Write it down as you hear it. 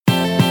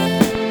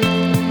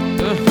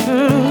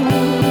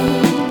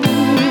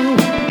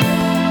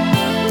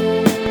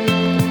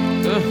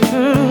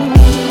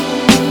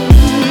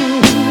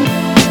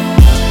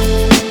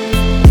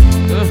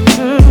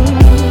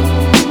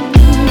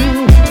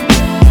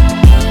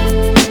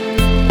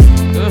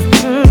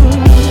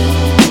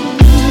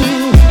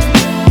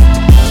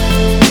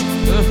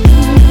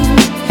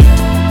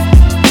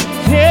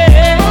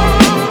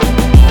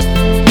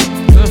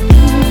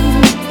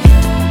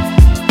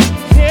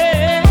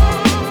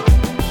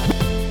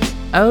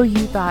Oh,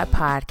 You Thought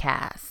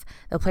Podcast,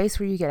 the place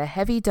where you get a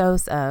heavy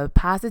dose of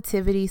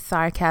positivity,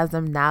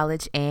 sarcasm,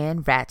 knowledge,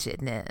 and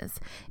ratchetness.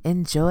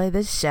 Enjoy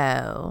the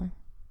show.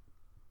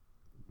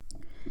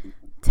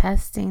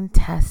 Testing.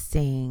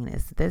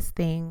 Is this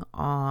thing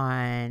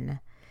on?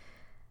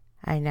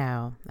 I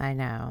know.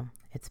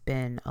 It's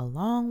been a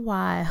long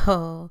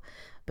while,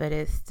 but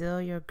it's still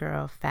your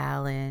girl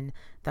Fallon,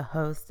 the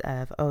host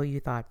of Oh, You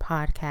Thought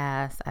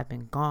Podcast. I've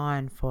been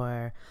gone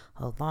for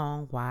a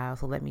long while,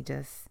 so let me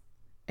just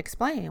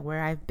explain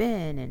where I've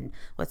been and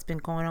what's been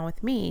going on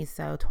with me.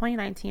 So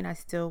 2019, I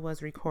still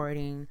was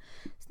recording,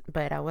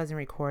 but I wasn't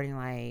recording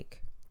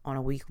like on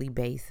a weekly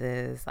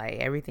basis. Like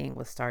everything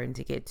was starting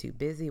to get too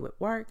busy with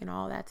work and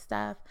all that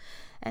stuff.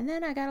 And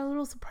then I got a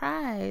little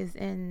surprise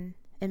in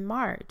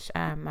March.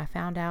 I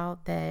found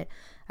out that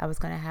I was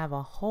going to have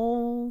a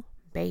whole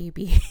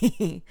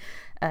baby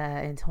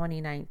in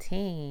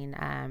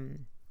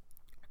 2019.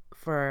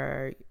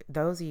 For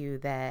those of you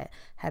that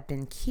have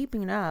been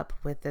keeping up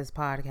with this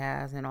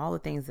podcast and all the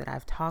things that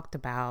I've talked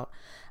about,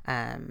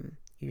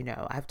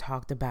 I've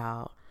talked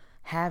about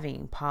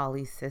having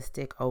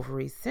polycystic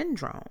ovary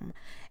syndrome,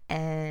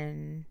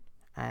 and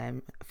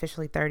I'm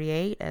officially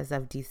 38 as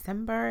of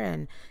December.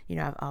 And,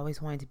 I've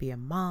always wanted to be a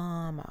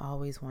mom. I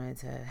always wanted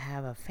to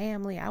have a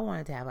family. I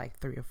wanted to have like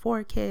 3 or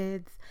 4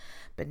 kids,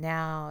 but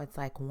now it's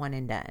like one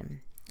and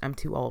done. I'm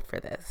too old for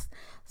this.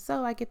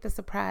 So I get the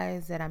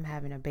surprise that I'm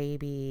having a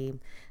baby.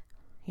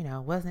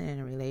 Wasn't in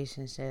a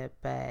relationship,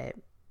 but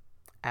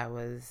I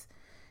was,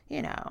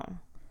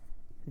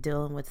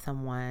 dealing with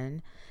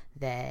someone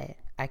that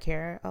I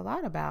care a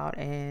lot about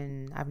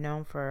and I've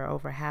known for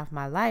over half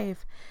my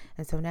life.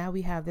 And so now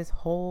we have this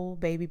whole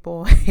baby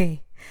boy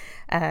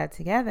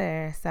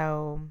together.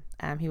 So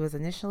he was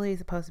initially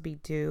supposed to be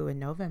due in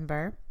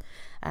November,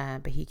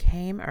 but he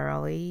came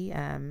early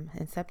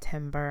in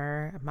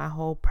September. My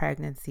whole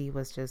pregnancy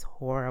was just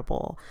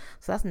horrible.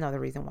 So that's another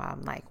reason why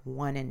I'm like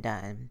one and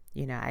done.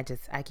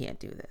 I can't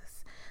do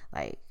this.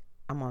 Like,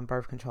 I'm on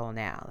birth control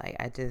now. Like,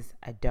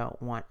 I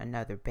don't want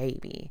another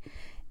baby.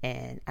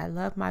 And I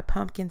love my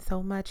pumpkin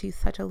so much. He's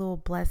such a little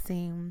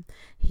blessing.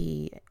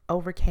 He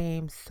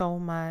overcame so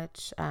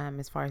much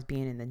as far as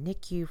being in the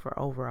NICU for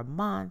over a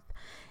month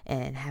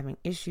and having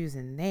issues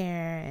in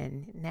there.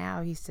 And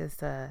now he's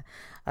just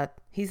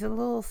he's a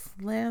little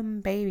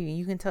slim baby.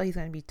 You can tell he's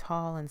going to be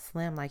tall and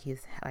slim like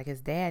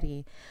his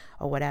daddy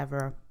or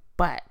whatever.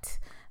 But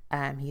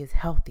he is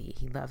healthy.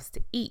 He loves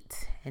to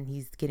eat and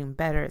he's getting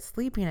better at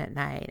sleeping at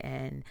night.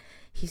 And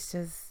he's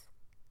just,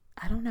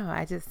 I don't know.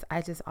 I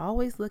just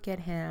always look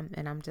at him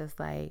and I'm just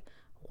like,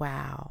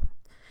 wow,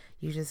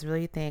 you just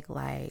really think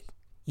like,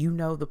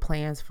 the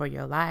plans for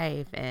your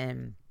life,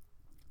 and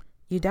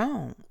you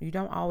don't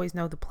always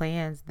know the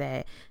plans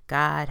that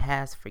God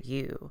has for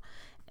you.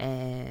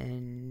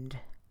 And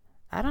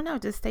I don't know,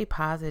 just stay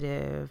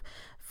positive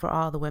for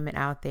all the women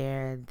out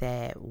there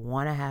that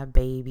want to have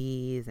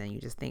babies and you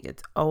just think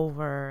it's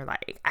over.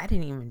 Like, I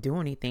didn't even do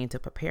anything to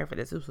prepare for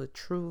this. It was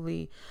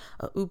truly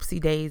a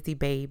oopsie daisy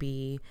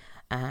baby,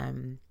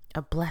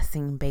 a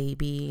blessing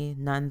baby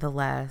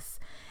nonetheless.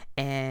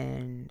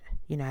 And,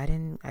 I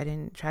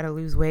didn't try to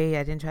lose weight.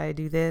 I didn't try to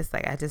do this.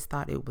 Like, I just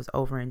thought it was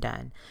over and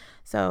done.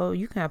 So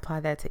you can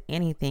apply that to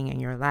anything in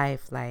your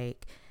life.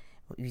 Like,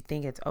 you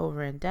think it's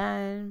over and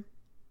done,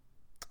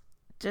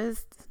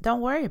 just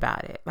don't worry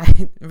about it.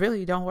 Like,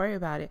 really don't worry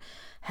about it.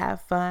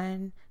 Have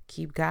fun,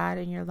 keep God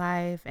in your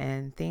life,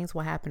 and things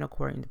will happen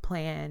according to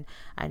plan.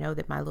 I know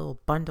that my little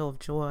bundle of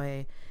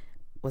joy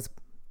was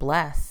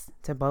blessed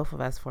to both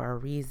of us for a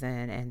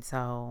reason. And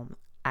so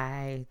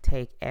I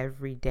take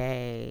every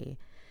day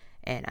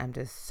and I'm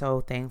just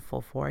so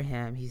thankful for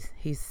him.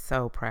 He's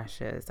so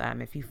precious.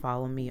 If you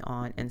follow me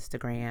on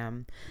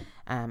Instagram,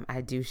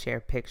 I do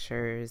share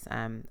pictures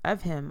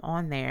of him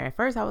on there. At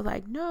first I was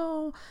like,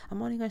 no,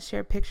 I'm only going to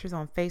share pictures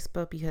on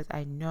Facebook because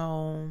I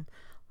know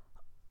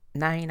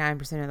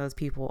 99% of those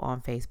people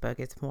on Facebook,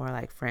 it's more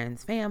like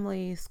friends,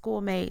 family,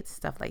 schoolmates,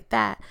 stuff like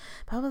that.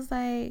 But I was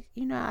like,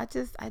 I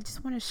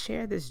just want to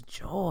share this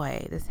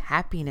joy, this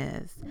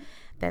happiness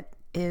that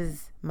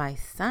is my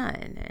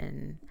son.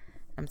 And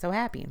I'm so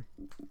happy.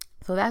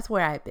 So that's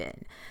where I've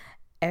been.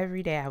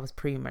 Every day I was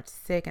pretty much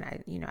sick, and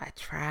I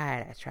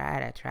tried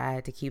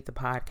to keep the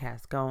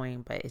podcast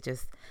going, but I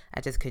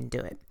just couldn't do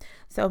it.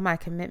 So my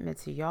commitment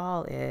to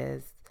y'all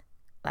is,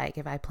 like,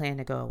 if I plan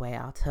to go away,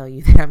 I'll tell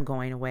you that I'm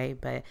going away,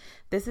 but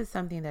this is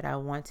something that I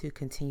want to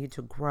continue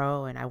to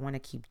grow and I want to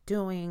keep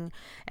doing,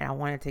 and I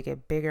want it to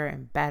get bigger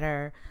and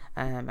better.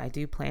 I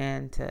do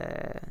plan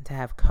to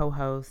have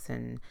co-hosts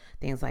and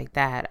things like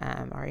that.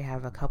 I already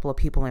have a couple of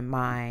people in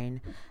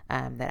mind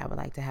that I would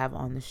like to have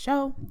on the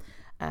show.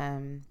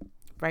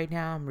 Right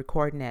now I'm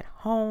recording at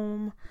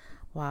home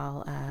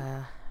while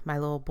my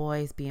little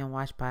boy's being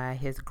watched by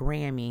his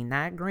Grammy,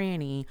 not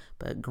Granny,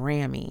 but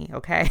Grammy.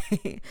 Okay.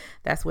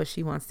 That's what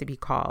she wants to be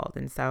called.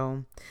 And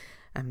so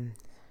I'm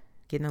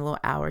getting a little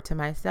hour to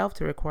myself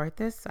to record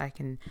this so I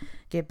can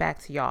get back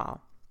to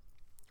y'all.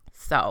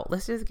 So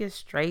let's just get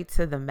straight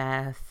to the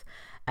mess.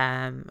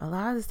 A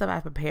lot of the stuff I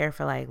prepared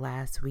for like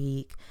last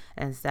week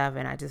and stuff,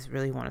 and I just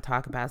really want to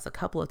talk about is a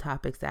couple of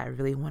topics that I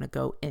really want to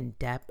go in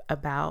depth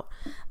about.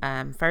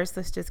 First,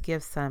 let's just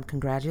give some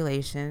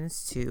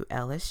congratulations to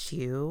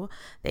LSU.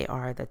 They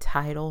are the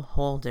title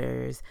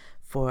holders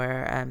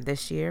for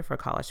this year for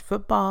college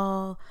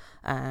football.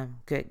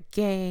 Good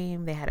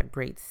game. They had a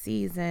great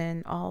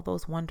season. All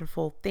those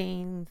wonderful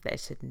things that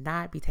should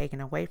not be taken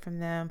away from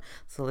them.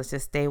 So let's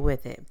just stay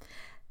with it.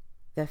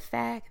 The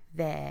fact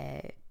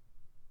that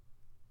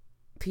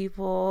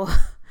people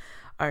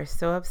are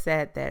so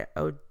upset that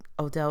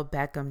Odell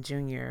Beckham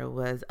Jr.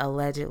 was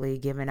allegedly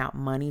giving out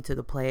money to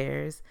the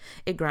players,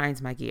 it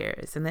grinds my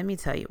gears. And let me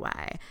tell you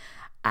why.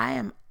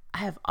 I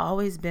have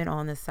always been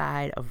on the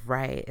side of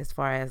right as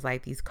far as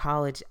like these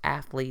college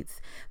athletes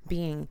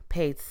being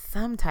paid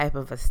some type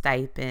of a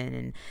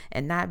stipend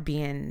and not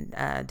being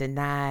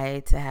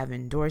denied to have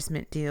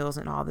endorsement deals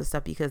and all this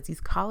stuff, because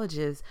these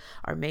colleges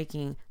are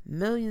making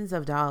millions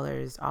of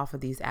dollars off of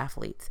these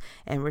athletes.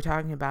 And we're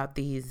talking about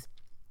these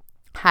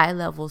high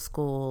level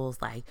schools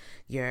like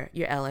your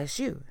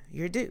LSU,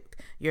 your Duke,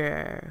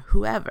 your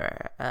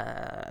whoever,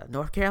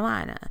 North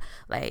Carolina.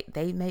 Like,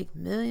 they make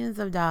millions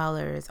of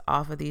dollars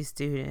off of these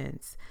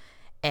students,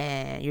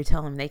 and you're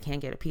telling them they can't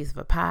get a piece of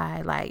a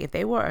pie. Like, if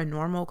they were a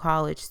normal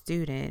college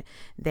student,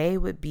 they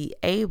would be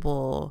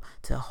able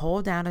to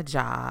hold down a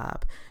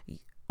job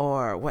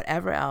or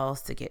whatever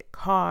else to get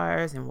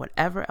cars and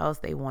whatever else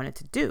they wanted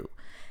to do.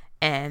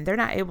 And they're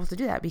not able to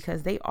do that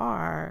because they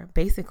are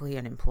basically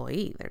an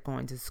employee. They're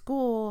going to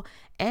school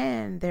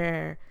and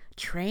they're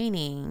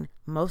training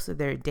most of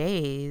their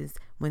days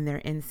when they're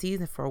in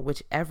season for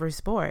whichever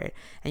sport.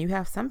 And you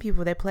have some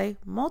people that play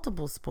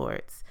multiple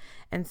sports.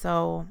 And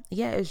so,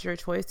 yeah, it's your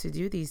choice to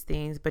do these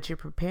things, but you're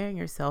preparing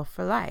yourself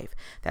for life.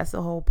 That's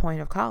the whole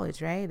point of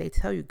college, right? They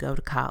tell you go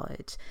to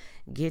college,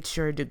 get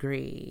your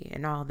degree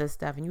and all this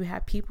stuff. And you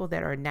have people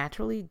that are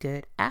naturally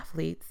good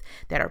athletes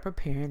that are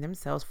preparing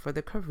themselves for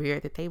the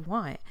career that they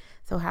want.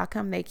 So how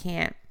come they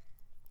can't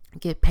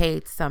get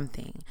paid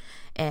something?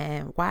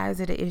 And why is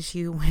it an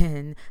issue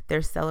when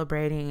they're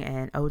celebrating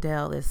and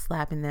Odell is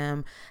slapping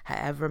them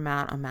however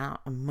amount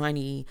of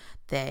money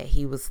that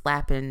he was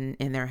slapping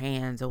in their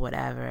hands or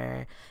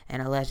whatever?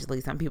 And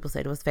allegedly some people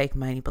said it was fake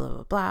money, blah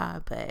blah blah,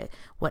 but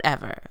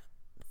whatever.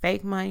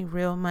 Fake money,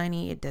 real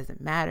money, it doesn't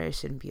matter. It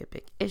shouldn't be a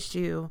big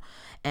issue.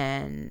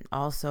 And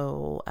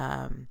also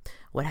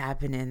what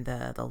happened in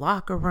the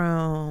locker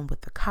room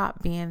with the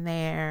cop being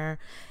there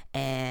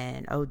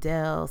and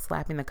Odell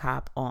slapping the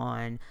cop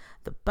on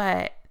the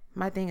butt.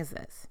 My thing is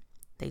this: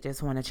 they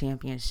just won a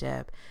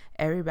championship.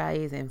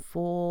 Everybody's in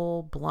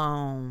full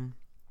blown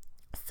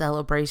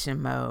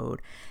celebration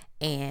mode,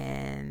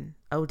 and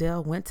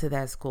Odell went to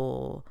that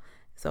school.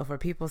 So for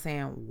people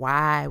saying,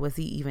 why was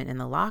he even in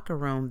the locker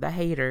room? The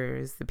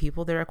haters, the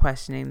people that are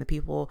questioning, the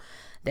people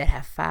that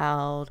have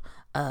filed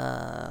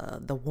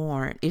the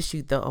warrant,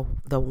 issued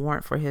the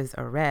warrant for his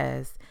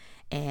arrest,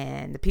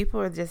 and the people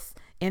are just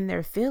in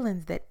their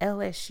feelings that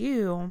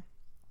LSU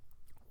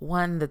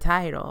won the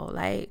title.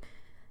 Like,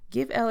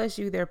 give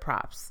LSU their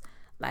props.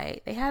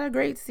 Like, they had a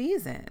great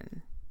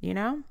season, you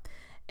know?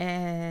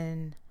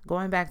 And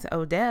going back to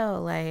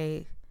Odell,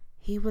 like,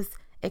 he was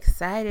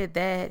excited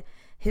that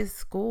his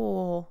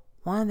school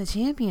won the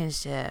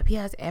championship. He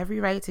has every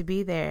right to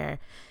be there.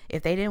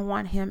 If they didn't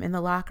want him in the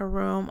locker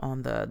room,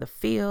 on the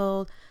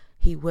field,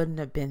 he wouldn't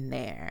have been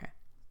there.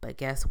 But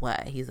guess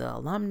what? He's an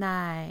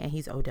alumni and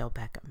he's Odell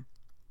Beckham.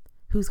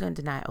 Who's going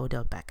to deny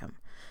Odell Beckham?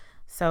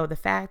 So the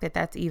fact that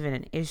that's even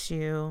an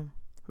issue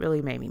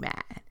really made me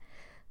mad.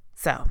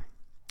 So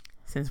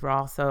since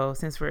we're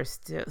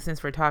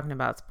talking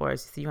about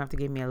sports, so you have to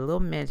give me a little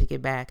minute to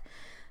get back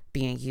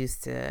being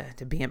used to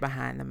being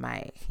behind the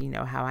mic. You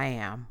know how I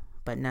am.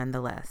 But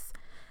nonetheless,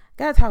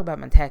 gotta talk about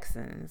my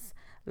Texans.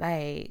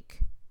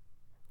 Like,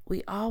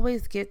 we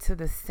always get to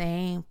the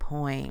same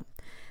point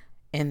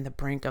in the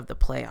brink of the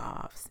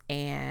playoffs.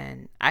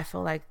 And I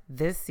feel like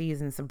this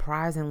season,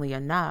 surprisingly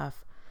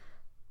enough,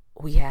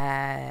 we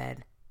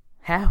had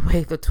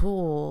halfway the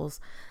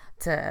tools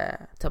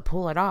to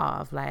pull it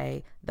off.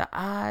 Like, the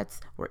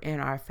odds were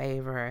in our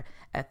favor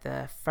at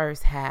the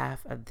first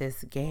half of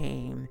this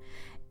game.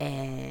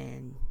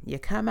 And you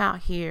come out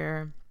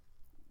here,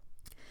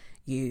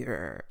 you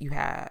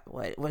had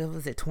what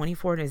was it,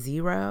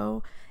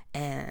 24-0,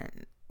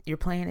 and you're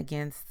playing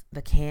against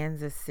the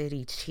Kansas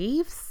City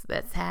Chiefs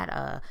that's had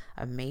a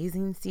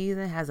amazing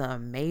season, has an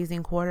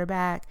amazing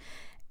quarterback,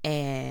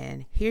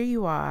 and here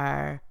you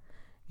are,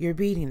 you're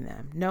beating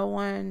them. No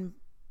one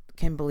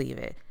can believe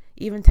it.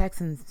 Even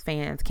Texans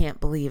fans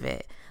can't believe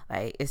it.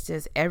 Like, it's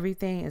just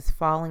everything is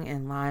falling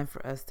in line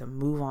for us to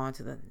move on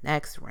to the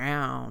next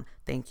round.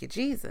 Thank you,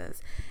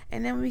 Jesus.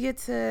 And then we get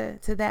to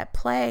that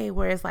play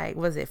where it's like,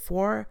 was it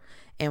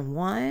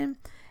 4-1?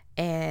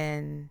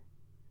 And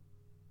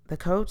the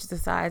coach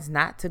decides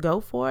not to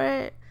go for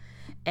it.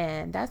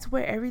 And that's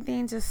where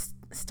everything just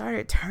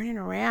started turning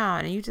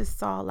around. And you just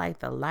saw like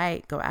the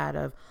light go out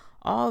of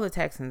all the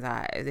Texans'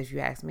 eyes, if you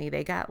ask me.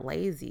 They got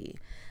lazy.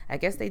 I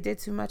guess they did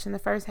too much in the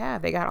first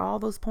half. They got all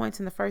those points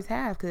in the first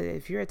half because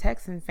if you're a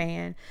Texan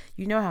fan,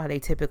 you know how they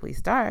typically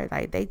start.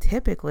 Like, they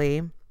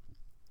typically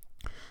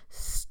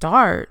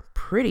start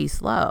pretty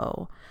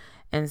slow.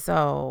 And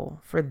so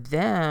for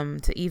them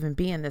to even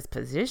be in this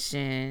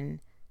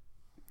position,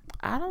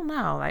 I don't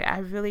know. Like, I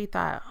really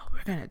thought, oh,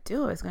 we're going to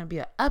do it. It's going to be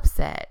an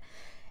upset.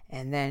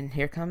 And then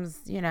here comes,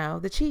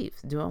 the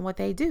Chiefs doing what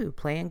they do,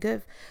 playing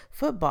good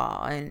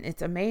football. And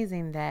it's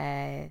amazing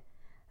that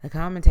the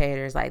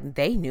commentators, like,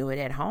 they knew it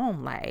at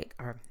home, like,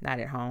 or not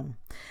at home.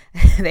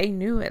 They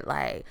knew it,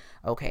 like,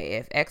 okay,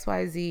 if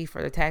XYZ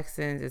for the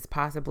Texans is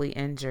possibly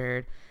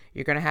injured,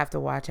 you're going to have to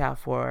watch out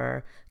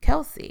for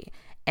Kelsey.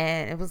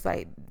 And it was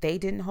like they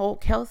didn't hold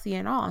Kelsey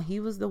at all. He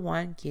was the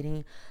one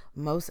getting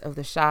most of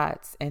the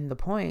shots and the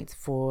points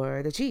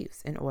for the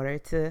Chiefs in order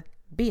to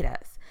beat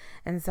us.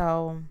 And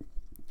so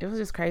it was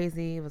just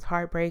crazy. It was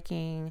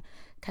heartbreaking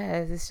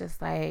because it's just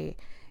like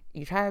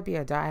you try to be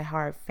a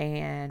diehard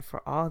fan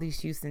for all these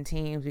Houston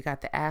teams. We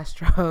got the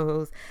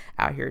Astros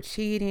out here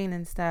cheating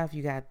and stuff.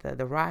 You got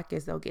the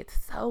Rockets. They'll get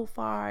so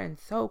far and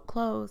so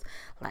close,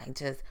 like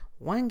just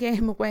one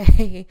game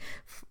away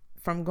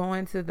from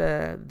going to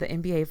the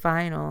NBA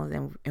finals,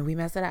 and we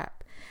mess it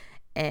up.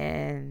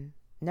 And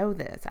know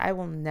this, I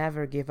will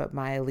never give up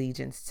my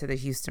allegiance to the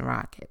Houston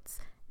Rockets.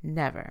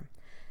 Never.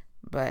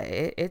 But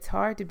it's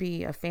hard to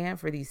be a fan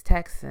for these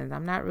Texans.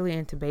 I'm not really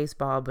into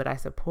baseball, but I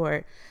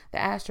support the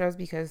Astros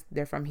because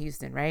they're from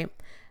Houston, right?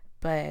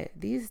 But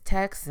these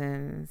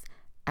Texans,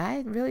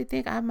 I really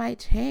think I might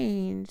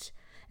change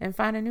and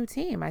find a new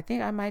team. I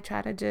think I might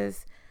try to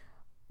just,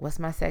 what's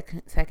my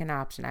second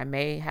option? I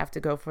may have to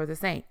go for the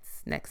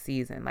Saints next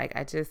season. Like,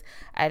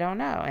 I don't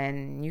know.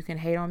 And you can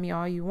hate on me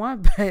all you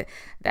want, but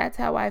that's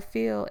how I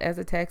feel as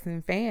a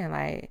Texan fan.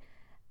 Like,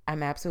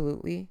 I'm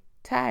absolutely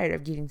tired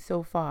of getting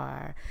so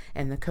far,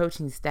 and the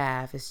coaching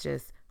staff is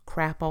just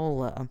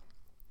crapola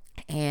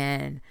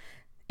and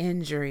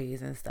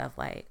injuries and stuff.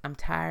 Like, I'm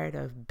tired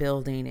of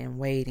building and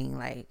waiting.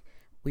 Like,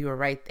 we were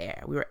right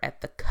there. We were at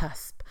the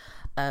cusp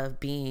of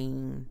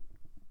being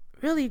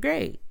really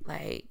great.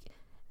 Like,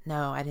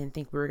 no, I didn't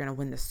think we were going to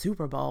win the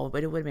Super Bowl,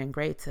 but it would have been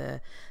great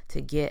to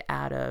get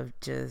out of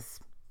just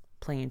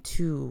playing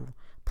 2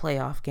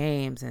 playoff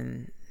games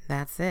and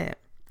that's it.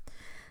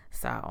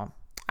 So,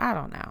 I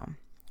don't know.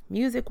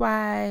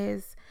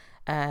 Music-wise,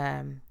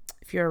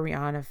 if you're a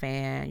Rihanna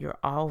fan, you're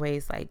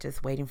always like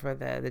just waiting for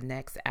the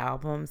next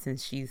album,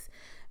 since she's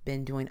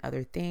been doing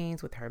other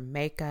things with her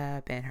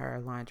makeup and her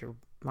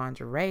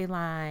lingerie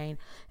line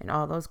and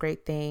all those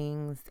great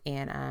things.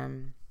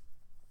 And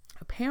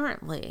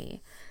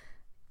apparently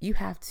you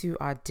have to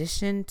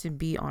audition to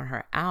be on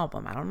her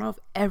album. I don't know if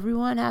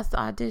everyone has to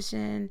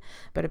audition,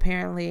 but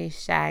apparently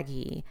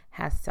Shaggy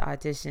has to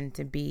audition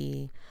to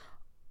be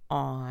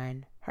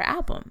on her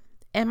album.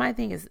 And my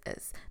thing is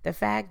this, the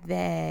fact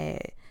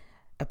that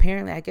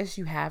apparently, I guess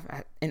you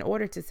have, in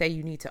order to say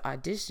you need to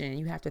audition,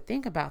 you have to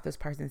think about this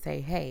person,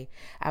 say, hey,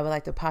 I would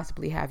like to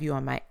possibly have you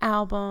on my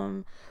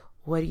album.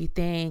 What do you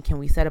think? Can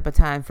we set up a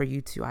time for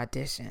you to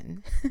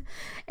audition?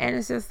 And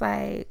it's just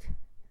like,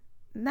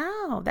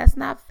 no, that's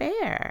not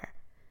fair.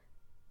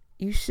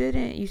 You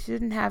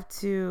shouldn't have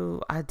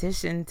to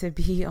audition to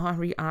be on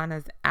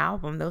Rihanna's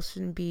album. Those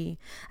shouldn't be,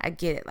 I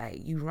get it. Like,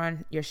 you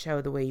run your show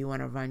the way you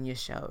want to run your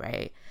show,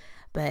 right?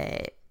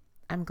 But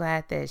I'm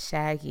glad that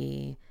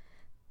Shaggy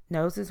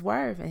knows his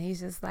worth, and he's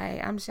just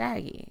like, I'm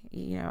Shaggy.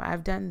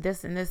 I've done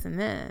this and this and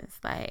this.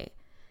 Like,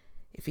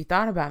 if he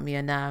thought about me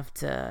enough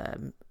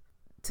to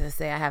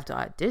say I have to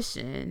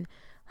audition,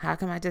 how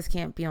come I just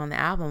can't be on the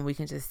album? We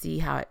can just see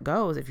how it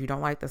goes. If you don't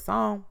like the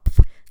song,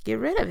 get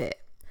rid of it.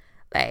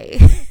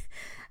 Like,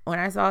 when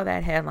I saw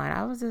that headline,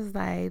 I was just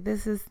like,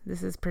 this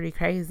is pretty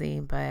crazy,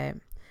 but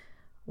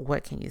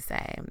what can you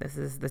say? This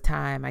is the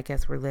time I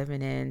guess we're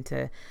living in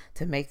to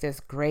make this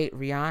great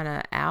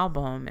Rihanna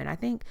album. And I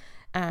think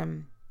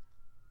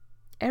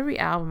every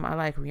album, I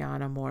like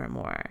Rihanna more and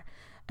more.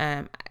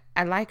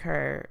 I like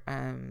her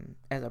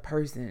as a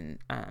person.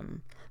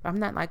 But I'm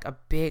not like a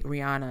big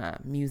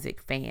Rihanna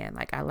music fan.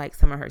 Like, I like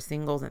some of her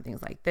singles and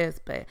things like this,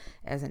 but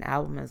as an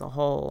album as a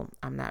whole,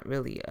 I'm not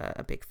really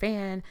a big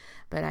fan.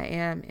 But I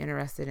am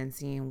interested in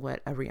seeing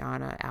what a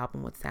Rihanna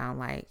album would sound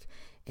like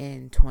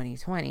in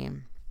 2020.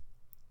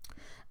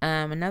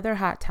 Another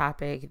hot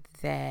topic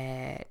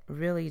that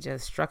really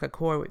just struck a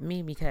chord with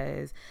me,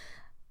 because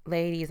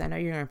ladies, I know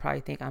you're going to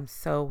probably think I'm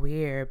so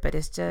weird, but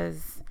it's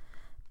just,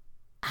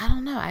 I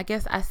don't know. I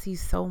guess I see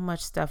so much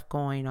stuff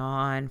going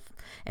on,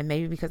 and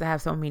maybe because I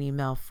have so many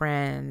male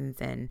friends,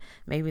 and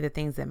maybe the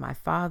things that my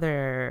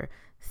father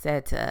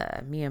said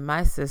to me and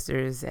my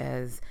sisters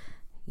as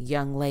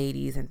young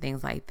ladies and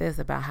things like this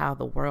about how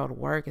the world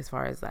works as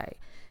far as like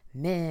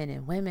men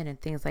and women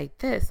and things like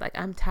this. Like,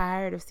 I'm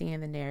tired of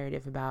seeing the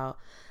narrative about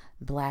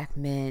Black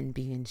men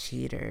being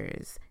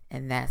cheaters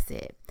and that's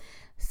it.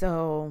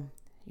 So,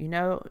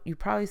 you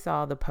probably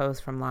saw the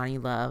post from Lonnie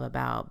Love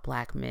about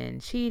Black men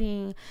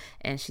cheating,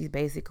 and she's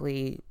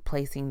basically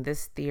placing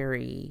this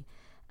theory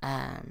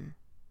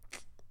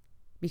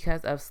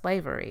because of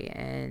slavery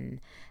and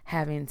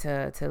having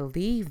to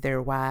leave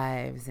their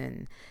wives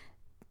and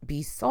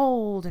be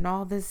sold and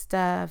all this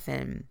stuff.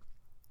 And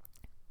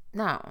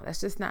no, that's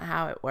just not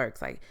how it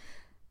works. Like,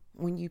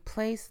 when you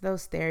place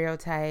those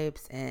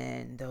stereotypes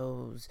and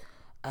those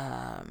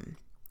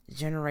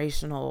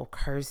generational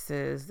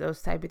curses,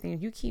 those type of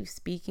things, you keep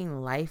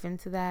speaking life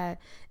into that,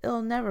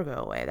 it'll never go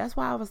away. That's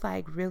why I was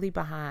like really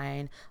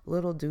behind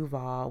Little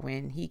Duval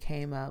when he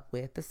came up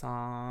with the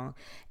song,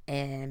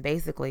 and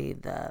basically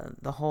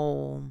the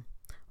whole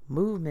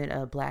movement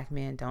of Black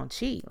Men Don't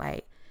Cheat.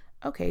 Like,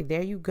 okay,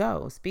 there you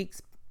go.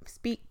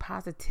 Speak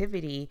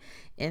positivity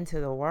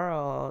into the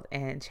world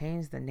and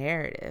change the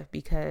narrative,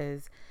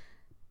 because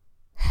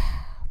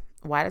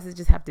why does it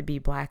just have to be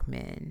Black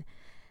men?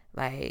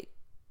 Like,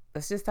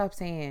 let's just stop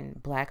saying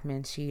Black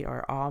men cheat,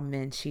 or all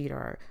men cheat,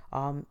 or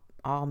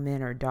all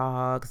men are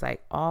dogs.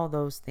 Like, all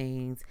those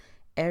things,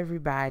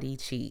 everybody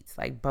cheats,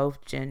 like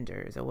both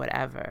genders or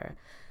whatever.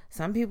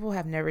 Some people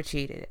have never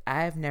cheated.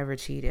 I've never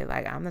cheated.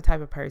 Like, I'm the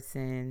type of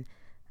person,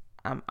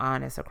 I'm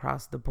honest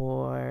across the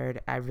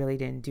board. I really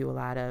didn't do a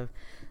lot of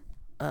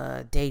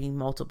dating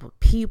multiple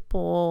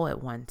people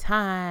at one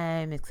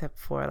time, except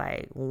for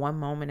like one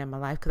moment in my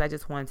life, because I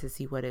just wanted to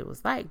see what it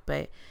was like.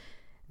 But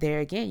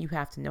there again, you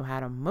have to know how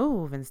to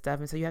move and stuff.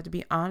 And so you have to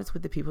be honest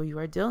with the people you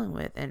are dealing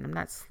with. And I'm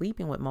not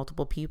sleeping with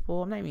multiple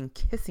people. I'm not even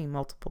kissing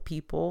multiple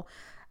people.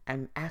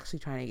 I'm actually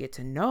trying to get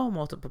to know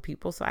multiple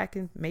people so I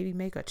can maybe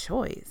make a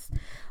choice.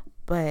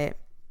 But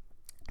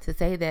to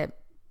say that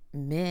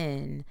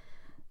men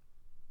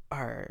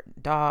are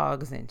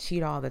dogs and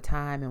cheat all the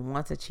time, and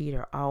once a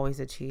cheater, always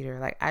a cheater.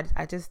 Like,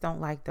 I just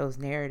don't like those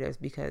narratives,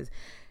 because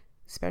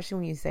especially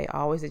when you say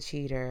always a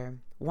cheater,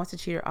 once a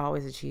cheater,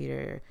 always a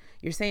cheater,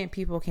 you're saying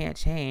people can't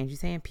change. You're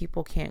saying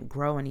people can't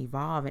grow and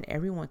evolve, and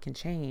everyone can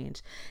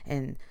change.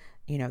 And,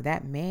 you know,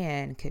 that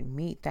man could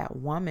meet that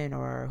woman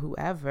or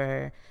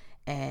whoever,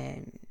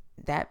 and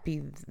that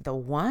be the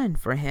one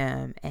for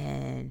him,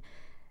 and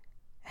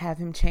have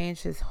him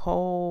change his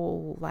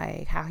whole,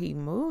 like, how he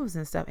moves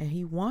and stuff, and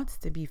he wants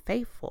to be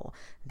faithful.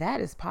 That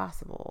is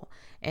possible.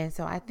 And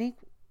so I think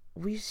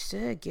we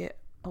should get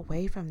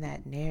away from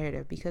that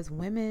narrative, because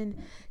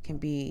women can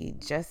be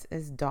just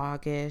as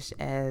doggish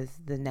as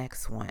the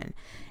next one.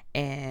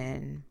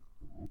 And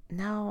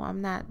no,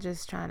 I'm not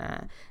just trying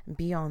to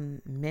be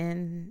on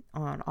men,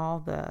 on all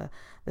the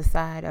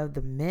side of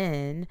the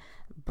men,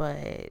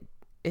 but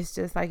it's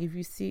just like, if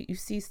you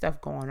see stuff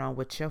going on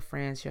with your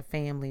friends, your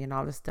family, and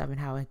all this stuff,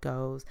 and how it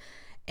goes,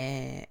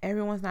 and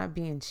everyone's not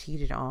being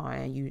cheated on,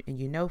 and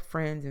you know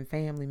friends and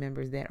family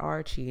members that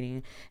are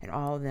cheating, and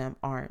all of them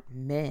aren't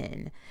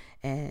men.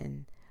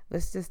 And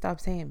let's just stop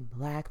saying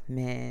Black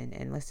men,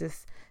 and let's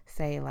just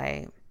say,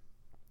 like,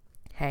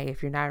 hey,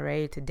 if you're not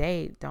ready to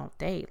date, don't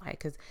date. Like,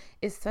 because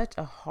it's such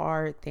a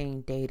hard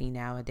thing dating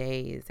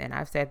nowadays. And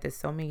I've said this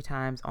so many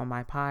times on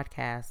my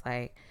podcast,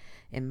 like,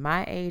 in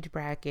my age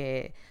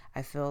bracket,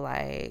 I feel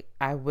like,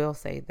 I will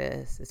say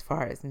this as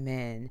far as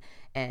men,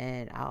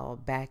 and I'll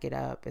back it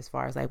up as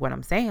far as like what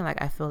I'm saying.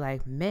 Like, I feel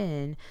like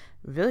men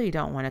really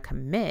don't want to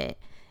commit.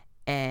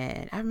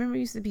 And I remember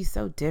it used to be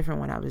so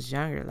different when I was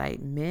younger.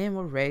 Like, men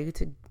were ready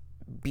to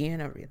be in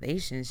a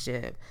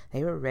relationship.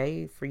 They were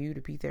ready for you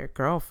to be their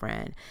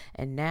girlfriend.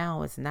 And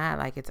now it's not.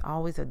 Like, it's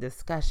always a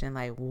discussion,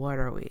 like, what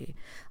are we?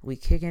 We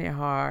kicking it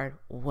hard?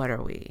 What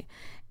are we?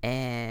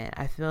 And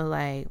I feel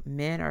like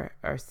men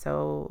are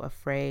so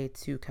afraid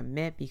to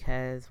commit,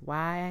 because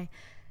why?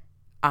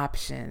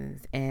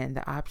 Options, and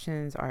the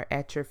options are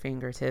at your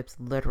fingertips,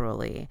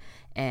 literally.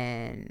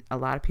 And a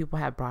lot of people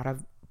have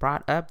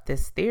brought up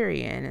this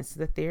theory, and it's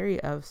the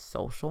theory of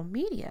social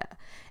media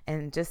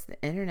and just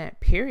the internet,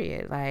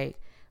 period.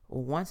 Like,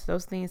 once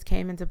those things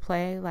came into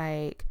play,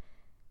 like,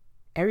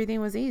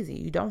 everything was easy.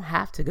 You don't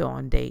have to go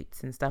on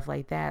dates and stuff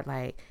like that.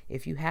 Like,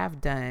 if you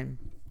have done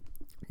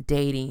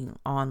dating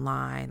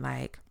online,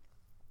 like,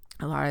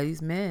 a lot of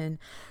these men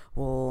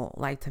will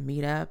like to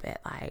meet up at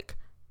like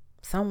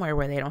somewhere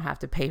where they don't have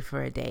to pay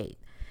for a date,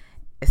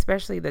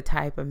 especially the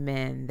type of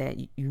men that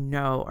you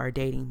know are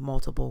dating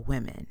multiple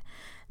women.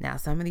 Now,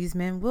 some of these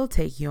men will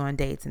take you on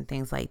dates and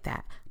things like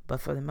that,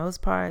 but for the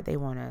most part, they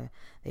want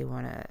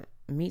to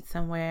meet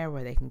somewhere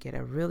where they can get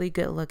a really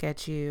good look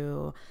at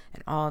you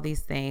and all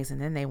these things, and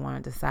then they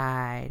want to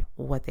decide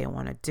what they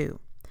want to do.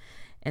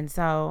 And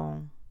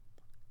so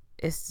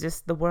it's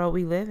just the world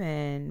we live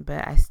in.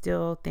 But I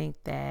still think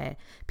that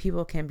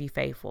people can be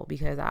faithful,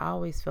 because I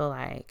always feel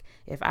like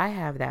if I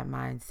have that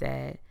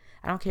mindset,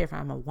 I don't care if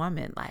I'm a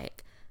woman,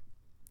 like,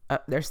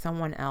 there's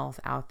someone else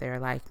out there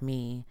like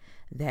me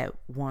that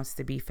wants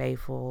to be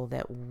faithful,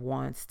 that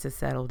wants to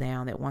settle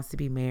down, that wants to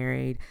be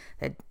married,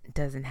 that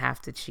doesn't have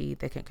to cheat,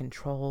 that can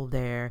control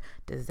their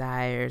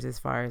desires as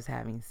far as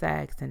having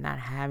sex, and not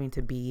having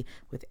to be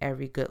with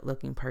every good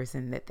looking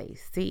person that they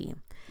see.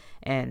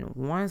 And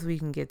once we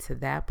can get to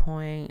that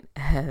point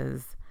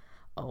as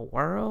a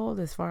world,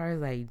 as far as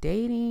like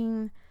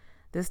dating,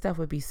 this stuff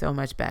would be so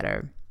much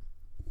better.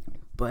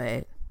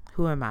 But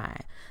who am I?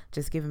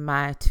 Just giving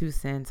my 2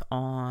 cents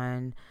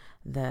on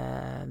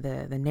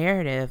the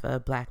narrative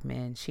of black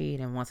men cheat,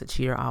 and once a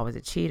cheater, always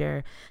a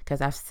cheater.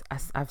 Because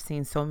I've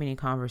seen so many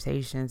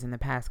conversations in the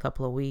past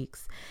couple of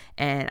weeks,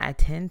 and I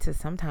tend to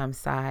sometimes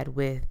side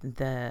with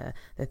the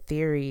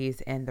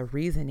theories and the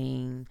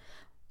reasoning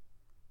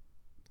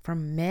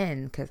from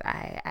men, because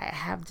I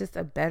have just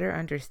a better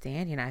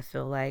understanding, I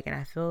feel like. And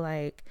I feel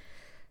like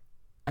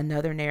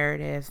another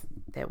narrative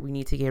that we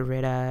need to get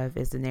rid of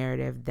is the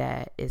narrative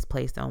that is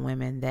placed on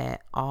women,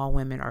 that all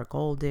women are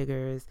gold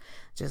diggers,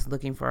 just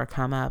looking for a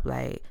come up.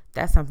 Like,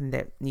 that's something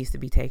that needs to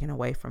be taken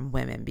away from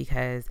women,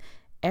 because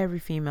every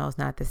female is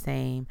not the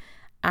same.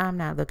 I'm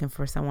not looking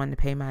for someone to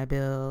pay my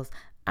bills.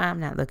 I'm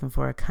not looking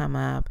for a come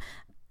up.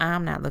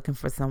 I'm not looking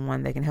for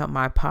someone that can help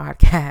my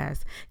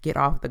podcast get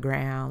off the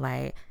ground.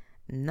 Like,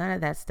 none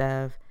of that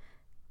stuff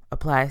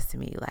applies to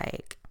me.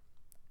 Like,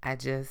 I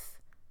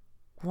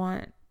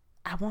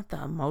want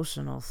the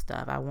emotional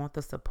stuff. I want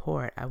the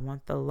support. I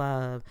want the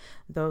love,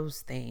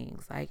 those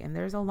things. Like, and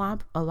there's a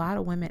lot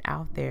of women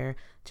out there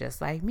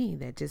just like me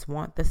that just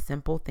want the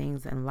simple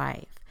things in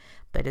life,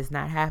 but it's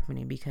not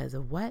happening because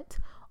of what?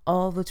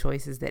 All the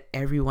choices that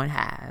everyone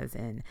has,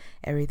 and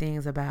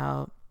everything's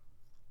about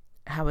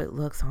how it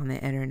looks on the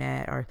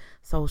internet or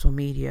social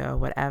media or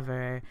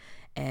whatever.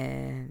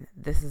 And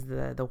this is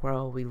the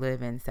world we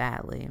live in,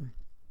 sadly.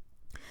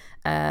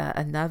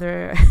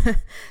 Another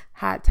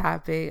hot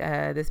topic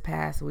this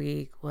past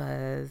week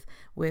was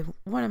with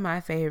one of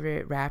my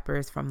favorite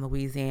rappers from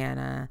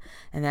Louisiana,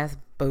 and that's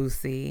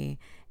Boosie.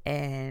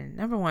 And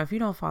number one, if you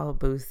don't follow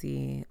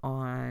Boosie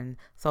on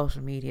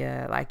social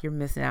media, like, you're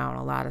missing out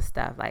on a lot of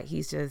stuff. Like,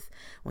 he's just,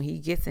 when he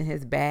gets in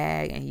his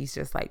bag and he's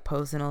just like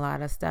posting a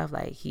lot of stuff,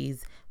 like,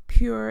 he's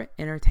pure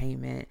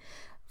entertainment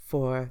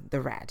for the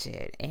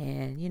ratchet.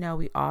 And, you know,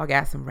 we all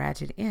got some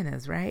ratchet in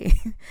us, right?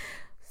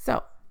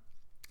 So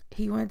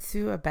he went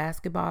to a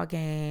basketball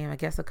game, I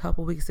guess a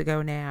couple weeks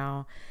ago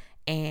now,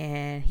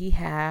 and he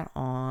had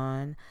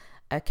on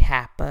a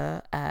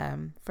Kappa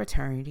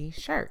fraternity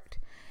shirt.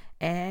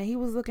 And he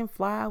was looking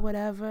fly,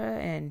 whatever,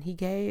 and he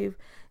gave,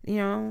 you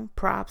know,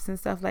 props and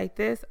stuff like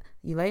this.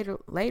 You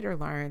later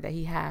learned that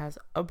he has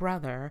a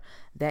brother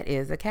that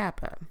is a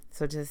Kappa.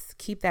 So just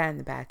keep that in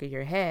the back of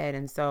your head.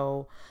 And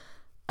so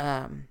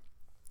a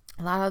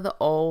lot of the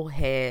old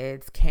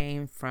heads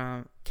came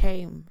for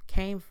Boosie,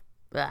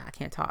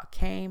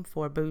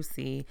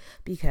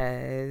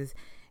 because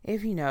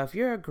if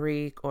you're a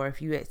Greek, or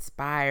if you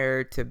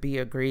aspired to be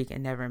a Greek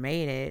and never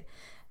made it,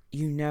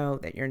 you know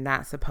that you're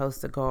not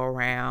supposed to go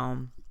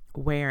around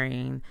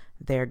wearing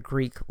their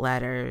Greek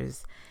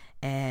letters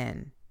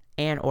and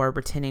or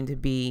pretending to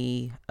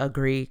be a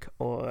Greek,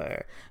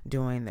 or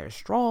doing their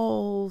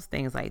strolls,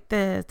 things like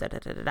this.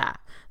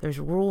 There's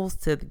rules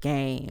to the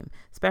game,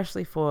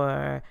 especially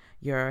for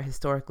your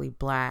historically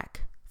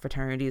black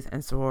fraternities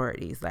and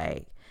sororities.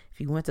 Like,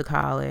 if you went to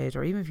college,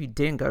 or even if you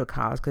didn't go to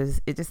college, because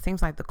it just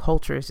seems like the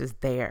culture is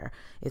just there.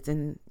 It's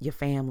in your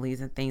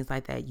families and things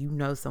like that. You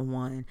know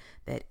someone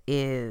that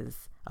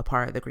is a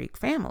part of the Greek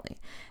family.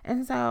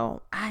 And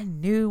so I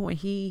knew when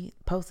he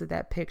posted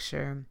that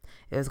picture,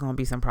 it was going to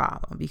be some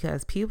problem,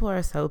 because people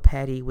are so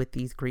petty with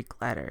these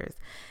Greek letters.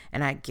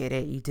 And I get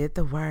it. You did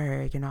the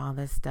work and all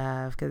this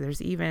stuff, because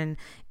there's even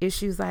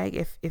issues like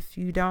if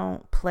you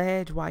don't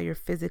pledge while you're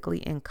physically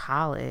in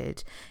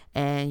college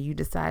and you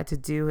decide to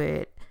do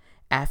it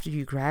after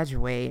you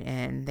graduate,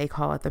 and they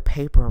call it the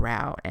paper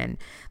route, and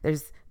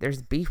there's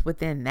beef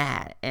within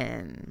that.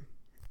 And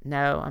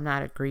no, I'm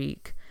not a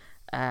Greek,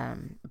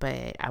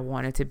 but I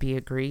wanted to be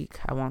a Greek.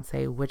 I won't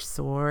say which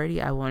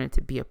sorority I wanted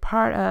to be a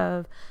part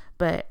of,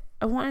 but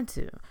I wanted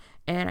to.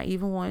 And I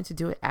even wanted to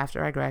do it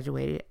after I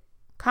graduated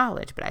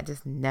college, but I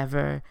just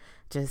never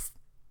just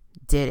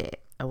did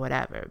it or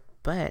whatever.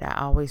 But I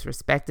always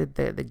respected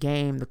the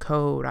game, the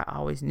code. I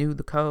always knew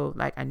the code.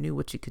 Like, I knew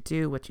what you could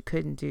do, what you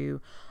couldn't do,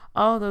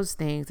 all those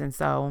things. And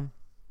so,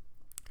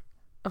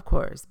 of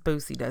course,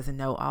 Boosie doesn't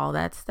know all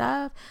that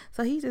stuff.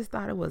 So he just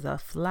thought it was a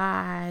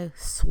fly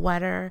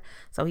sweater.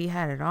 So he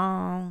had it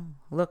on,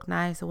 looked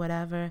nice or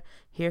whatever.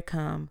 Here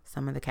come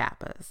some of the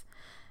Kappas.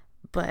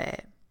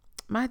 But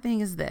my thing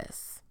is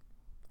this.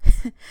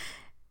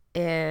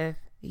 If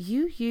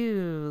you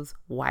use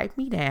Wipe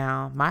Me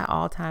Down, my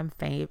all-time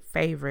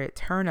favorite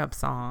turn-up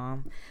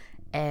song,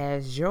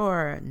 as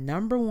your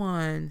number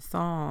one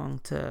song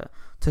to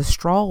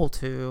stroll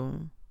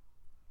to,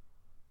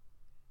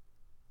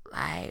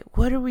 like,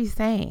 what are we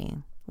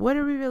saying? What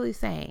are we really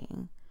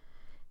saying?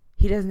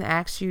 He doesn't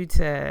ask you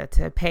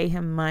to pay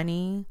him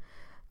money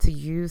to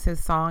use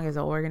his song as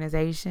an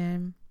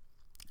organization.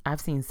 I've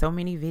seen so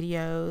many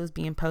videos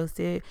being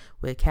posted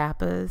with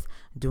Kappas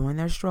doing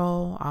their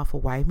stroll off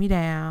of Wipe Me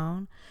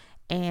Down.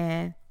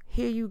 And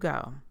here you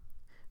go,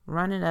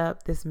 running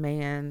up this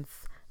man's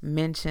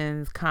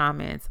mentions,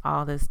 comments,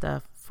 all this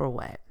stuff for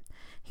what?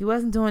 He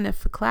wasn't doing it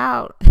for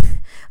clout.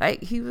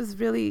 Like, he was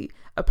really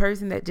a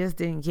person that just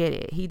didn't get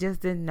it. He just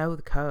didn't know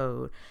the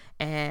code.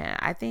 And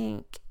I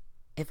think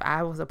if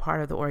I was a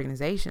part of the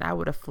organization, I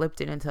would have flipped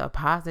it into a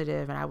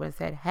positive, and I would have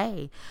said,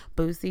 hey,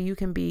 Boosie, you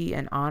can be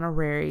an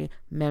honorary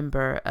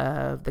member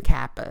of the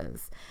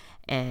Kappas.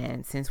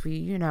 And since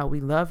we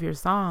love your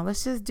song,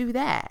 let's just do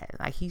that.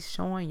 Like, he's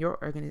showing your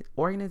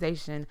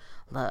organization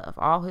love.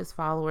 All his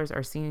followers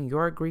are seeing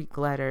your Greek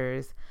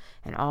letters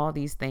and all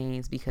these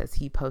things because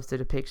he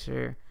posted a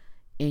picture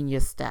in your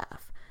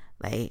stuff.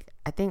 Like,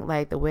 I think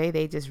like the way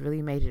they just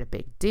really made it a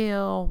big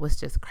deal was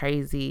just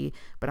crazy.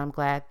 But I'm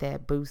glad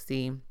that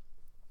Boosie,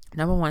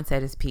 number one,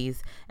 said his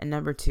piece, and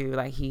number two,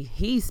 like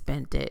he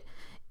spun it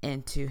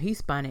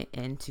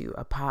into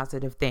a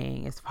positive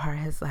thing as far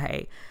as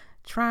like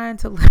trying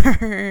to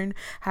learn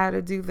how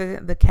to do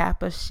the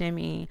Kappa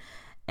shimmy.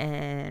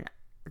 And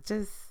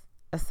just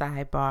a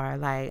sidebar,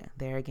 like,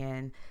 there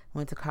again,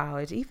 went to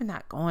college, even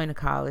not going to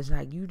college,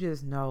 like, you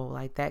just know,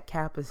 like, that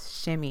Kappa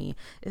shimmy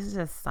is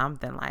just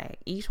something. Like,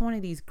 each one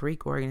of these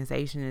Greek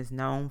organizations is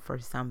known for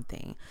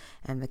something,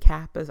 and the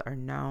Kappas are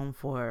known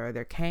for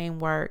their cane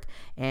work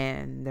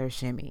and their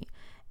shimmy,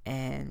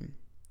 and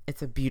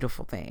it's a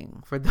beautiful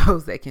thing for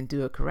those that can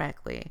do it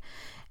correctly.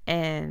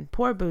 And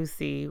poor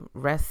Boosie,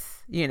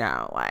 bless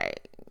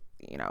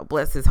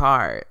his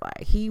heart.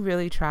 Like, he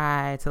really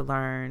tried to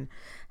learn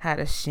how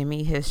to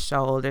shimmy his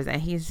shoulders,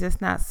 and he's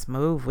just not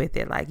smooth with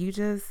it. Like,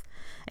 and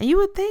you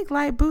would think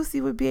like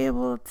Boosie would be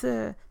able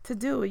to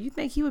do it. You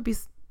think he would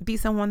be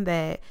someone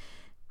that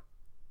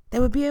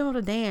would be able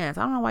to dance.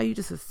 I don't know why you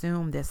just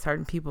assume that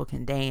certain people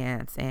can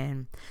dance,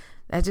 and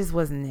that just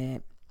wasn't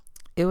it.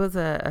 It was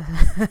a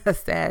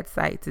sad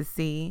sight to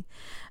see.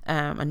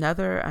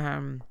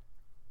 Another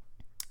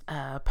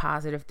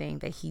positive thing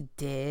that he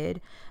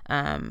did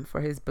for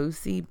his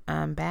Boosie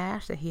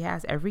bash that he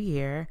has every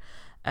year,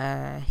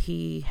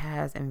 he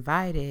has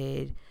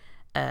invited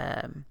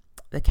the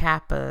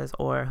Kappas,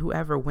 or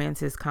whoever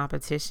wins his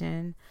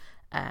competition,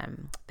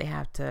 they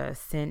have to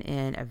send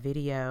in a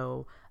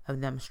video of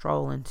them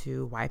strolling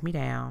to Wipe Me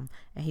Down,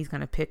 and he's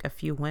going to pick a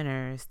few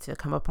winners to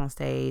come up on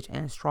stage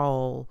and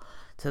stroll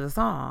to the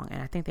song.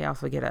 And I think they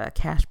also get a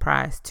cash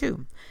prize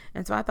too.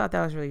 And so I thought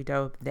that was really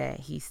dope that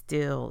he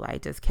still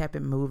like just kept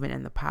it moving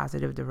in the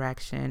positive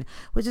direction,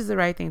 which is the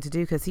right thing to do,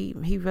 because he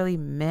really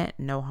meant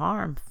no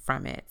harm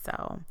from it.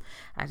 So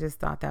I just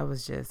thought that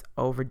was just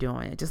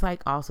overdoing it. Just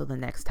like also the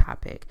next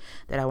topic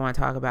that I want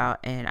to talk about,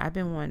 and I've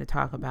been wanting to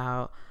talk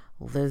about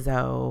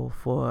Lizzo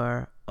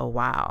for a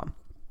while,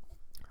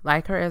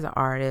 like her as an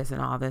artist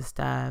and all this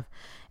stuff.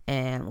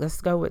 And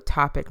let's go with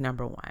topic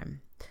number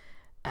one.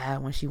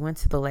 When she went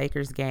to the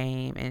Lakers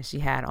game and she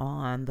had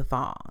on the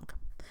thong.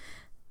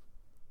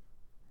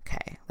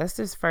 Okay, let's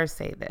just first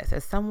say this.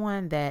 As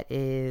someone that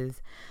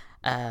is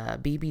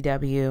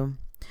BBW,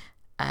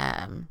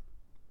 I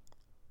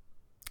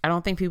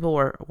don't think people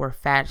were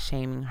fat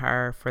shaming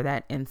her for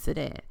that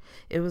incident.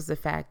 It was the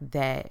fact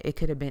that it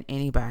could have been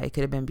anybody. It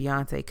could have been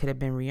Beyonce. It could have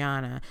been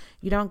Rihanna.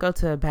 You don't go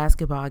to a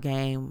basketball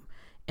game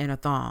in a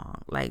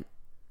thong. Like,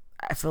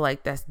 I feel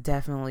like that's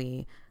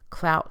definitely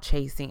clout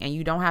chasing, and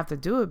you don't have to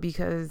do it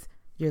because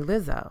you're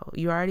Lizzo.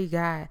 You already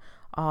got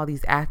all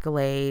these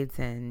accolades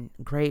and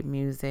great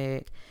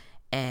music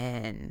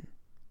and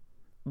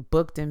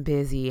booked and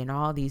busy and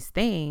all these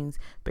things,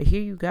 but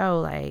here you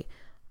go, like,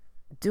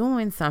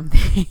 doing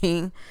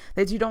something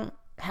that you don't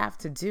have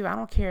to do. I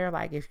don't care,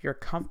 like, if you're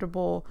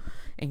comfortable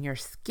in your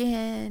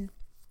skin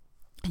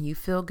and you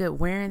feel good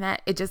wearing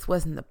that. It just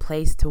wasn't the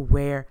place to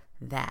wear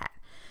that.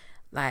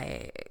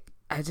 Like,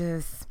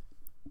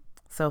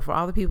 so for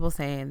all the people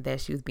saying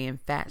that she was being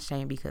fat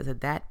shamed because of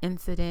that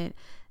incident,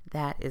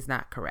 that is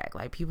not correct.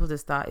 Like, people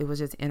just thought it was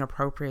just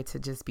inappropriate to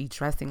just be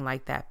dressing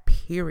like that,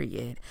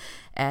 period,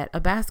 at a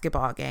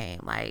basketball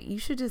game. Like, you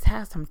should just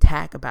have some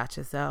tact about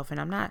yourself.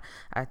 And I'm not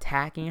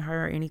attacking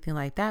her or anything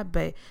like that,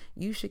 but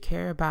you should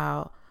care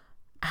about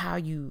how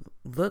you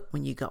look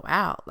when you go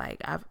out.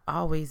 Like, I've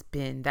always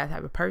been that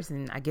type of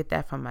person. I get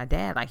that from my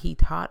dad. Like, he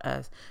taught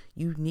us,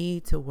 you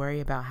need to worry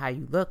about how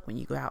you look when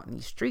you go out in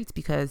these streets,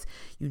 because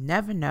you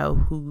never know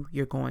who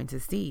you're going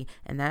to see.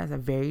 And that is a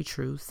very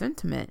true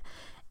sentiment.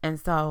 And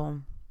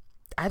so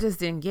I just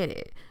didn't get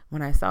it.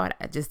 When I saw it,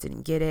 I just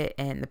didn't get it.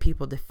 And the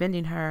people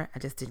defending her, I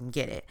just didn't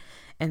get it.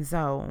 And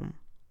so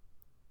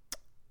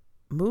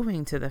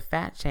moving to the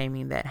fat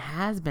shaming that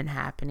has been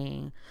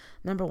happening,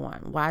 number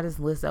one, why does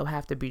Lizzo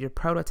have to be the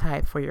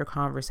prototype for your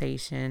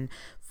conversation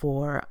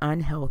for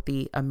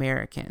unhealthy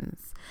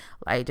Americans?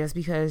 Like, just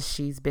because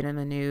she's been in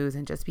the news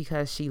and just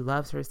because she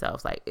loves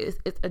herself, like, it's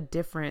a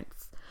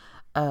difference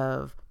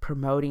of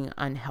promoting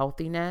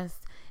unhealthiness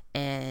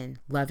and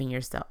loving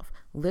yourself.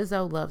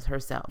 Lizzo loves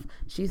herself.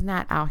 She's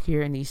not out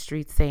here in these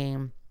streets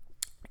saying,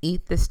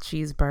 eat this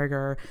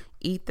cheeseburger,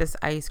 eat this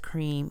ice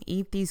cream,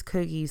 eat these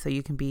cookies so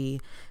you can be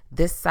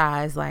this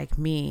size like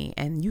me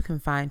and you can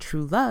find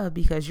true love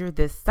because you're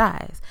this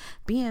size.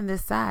 Being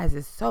this size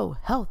is so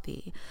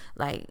healthy.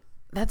 Like,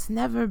 that's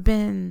never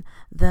been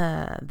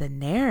the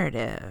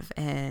narrative.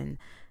 And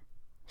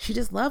she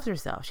just loves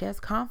herself. She has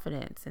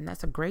confidence, and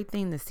that's a great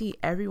thing to see.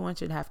 Everyone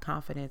should have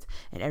confidence,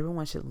 and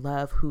everyone should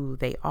love who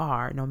they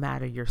are, no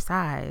matter your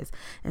size.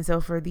 And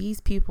so for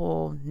these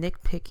people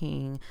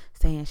nitpicking,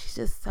 saying she's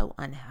just so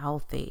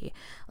unhealthy,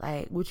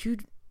 like, what you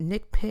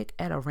nitpick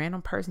at a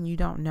random person you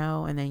don't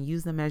know and then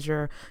use them as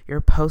your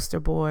poster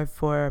boy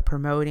for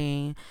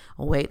promoting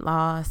weight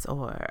loss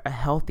or a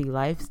healthy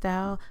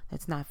lifestyle.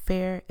 That's not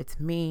fair. It's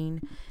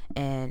mean.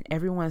 And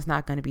everyone's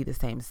not going to be the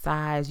same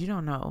size. You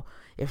don't know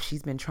if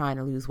she's been trying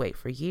to lose weight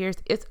for years.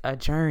 It's a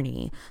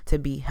journey to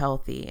be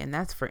healthy, and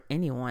that's for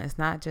anyone. It's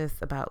not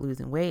just about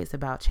losing weight. It's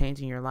about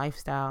changing your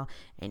lifestyle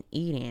and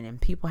eating. And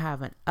people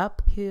have an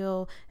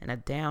uphill and a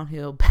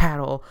downhill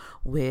battle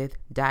with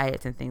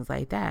diets and things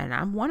like that. And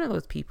I'm one of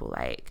those people.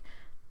 Like,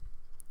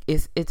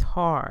 it's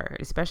hard,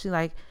 especially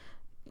like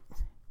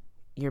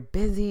you're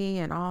busy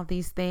and all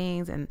these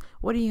things. And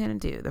what are you going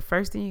to do? The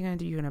first thing you're going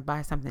to do, you're going to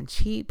buy something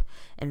cheap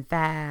and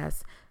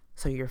fast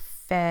so you're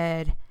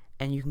fed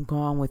and you can go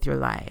on with your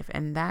life.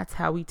 And that's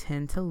how we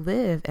tend to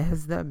live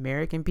as the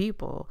American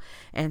people.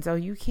 And so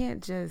you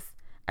can't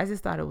I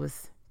just thought it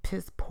was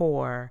piss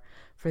poor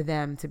for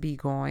them to be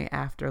going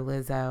after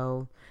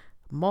Lizzo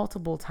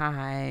multiple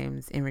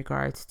times in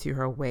regards to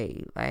her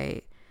weight.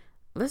 Like,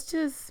 let's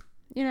just,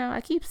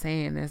 I keep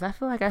saying this. I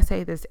feel like I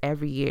say this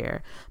every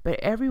year, but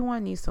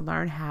everyone needs to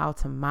learn how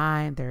to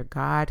mind their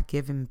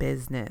God-given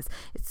business.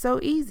 It's so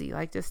easy.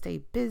 Like, just stay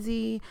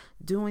busy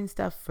doing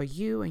stuff for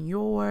you and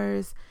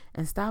yours,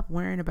 and stop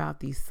worrying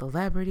about these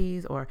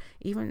celebrities, or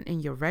even in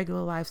your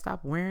regular life,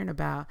 stop worrying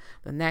about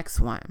the next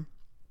one.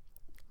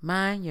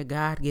 Mind your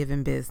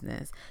God-given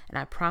business. And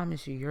I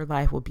promise you, your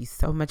life will be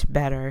so much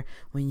better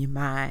when you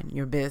mind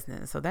your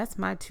business. So that's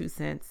my 2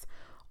 cents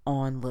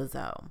on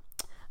Lizzo.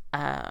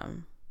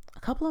 A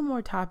couple of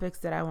more topics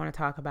that I want to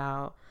talk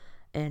about,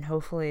 and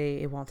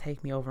hopefully it won't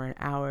take me over an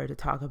hour to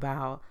talk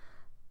about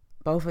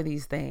both of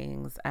these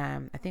things.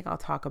 I think I'll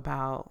talk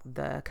about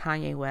the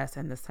Kanye West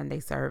and the Sunday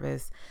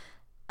service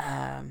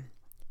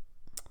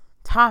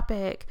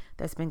topic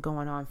that's been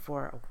going on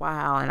for a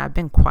while, and I've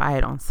been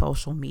quiet on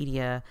social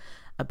media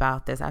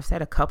about this. I've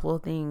said a couple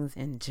of things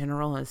in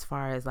general as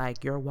far as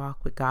like your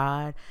walk with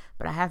God,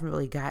 but I haven't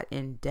really got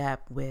in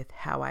depth with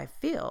how I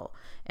feel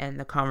and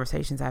the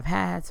conversations I've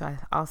had, so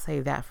I'll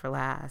save that for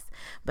last.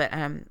 But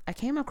I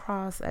came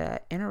across an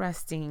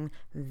interesting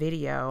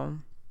video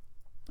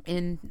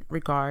in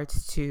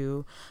regards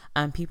to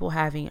people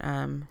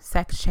having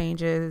sex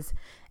changes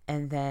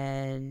and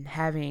then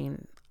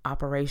having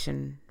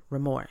Operation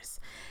Remorse.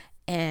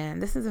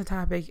 And this is a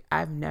topic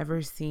I've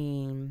never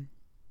seen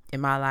in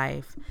my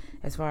life,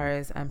 as far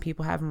as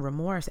people having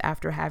remorse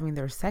after having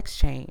their sex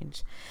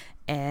change.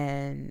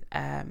 And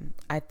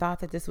I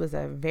thought that this was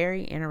a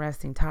very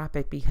interesting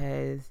topic,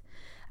 because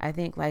I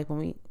think like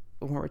when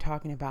we're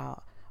talking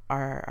about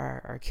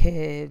our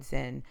kids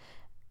and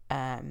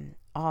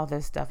all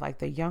this stuff, like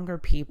the younger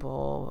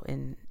people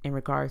in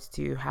regards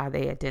to how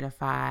they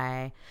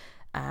identify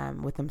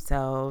with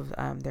themselves,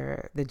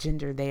 the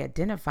gender they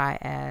identify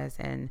as,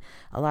 and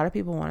a lot of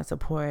people want to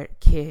support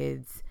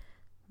kids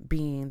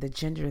being the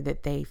gender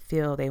that they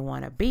feel they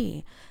want to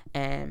be.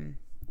 And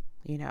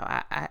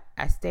I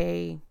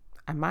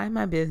mind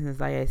my business,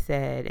 like I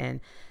said, and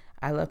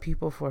I love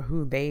people for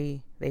who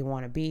they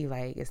want to be.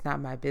 Like, it's not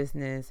my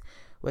business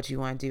what you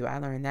want to do. I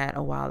learned that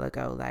a while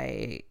ago.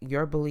 Like,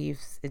 your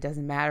beliefs, it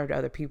doesn't matter to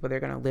other people. They're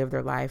going to live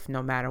their life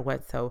no matter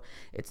what. So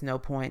it's no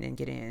point in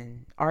getting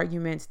in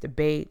arguments,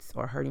 debates,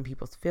 or hurting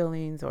people's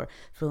feelings, or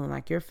feeling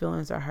like your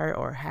feelings are hurt,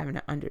 or having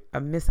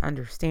a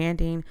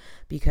misunderstanding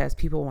because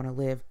people want to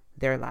live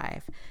their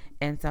life.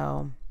 And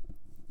so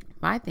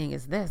my thing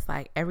is this,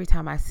 like, every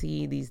time I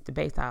see these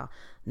debates,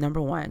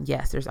 number one,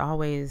 yes, there's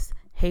always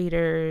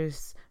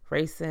haters,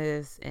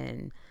 racists,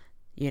 and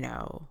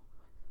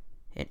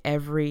in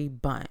every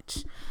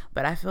bunch.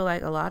 But I feel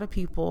like a lot of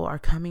people are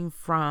coming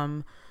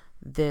from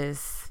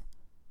this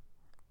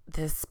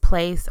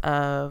place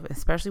of,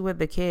 especially with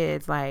the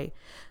kids, like,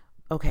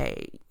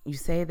 okay, you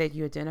say that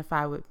you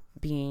identify with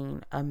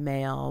being a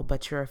male,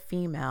 but you're a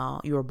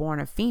female, you were born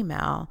a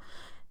female.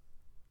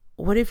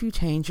 What if you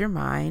change your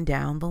mind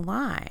down the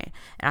line?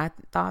 And I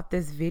thought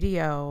this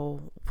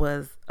video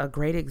was a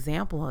great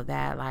example of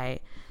that.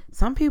 Like,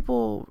 some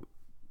people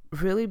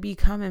really be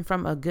coming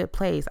from a good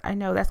place. I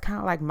know that's kind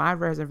of like my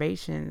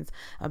reservations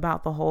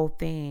about the whole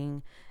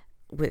thing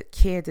with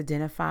kids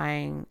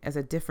identifying as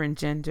a different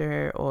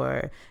gender,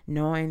 or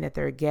knowing that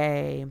they're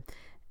gay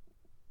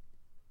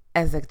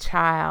as a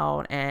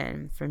child.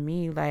 And for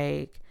me,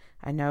 like,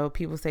 I know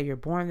people say you're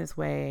born this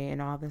way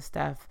and all this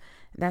stuff.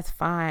 That's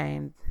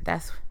fine.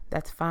 That's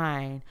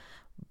fine.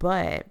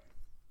 But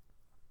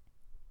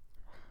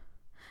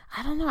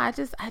I don't know. I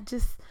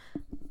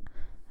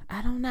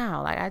don't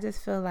know. Like, I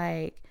just feel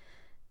like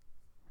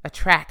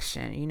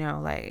attraction,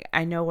 like,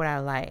 I know what I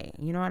like,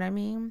 you know what I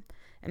mean?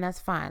 And that's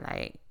fine.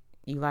 Like,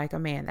 you like a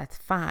man, that's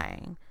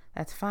fine.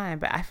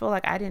 But I feel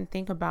like I didn't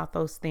think about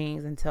those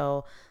things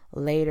until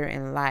later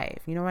in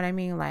life. You know what I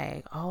mean?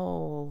 Like,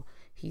 oh,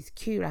 he's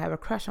cute, I have a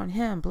crush on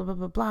him, blah, blah,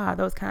 blah, blah,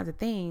 those kinds of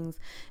things.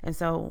 And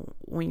so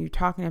when you're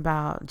talking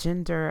about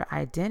gender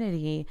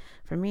identity,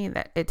 for me,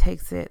 that it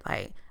takes it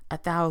like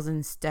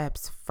 1,000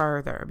 steps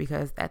further,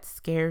 because that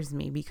scares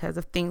me because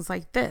of things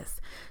like this.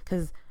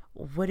 Because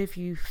What if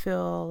you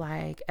feel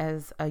like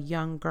as a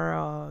young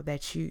girl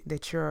that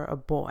you're a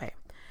boy?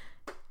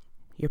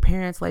 Your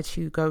parents let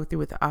you go through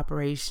with the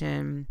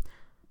operation.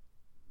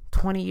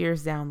 20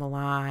 years down the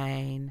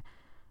line,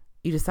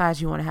 you decide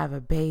you want to have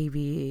a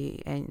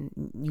baby,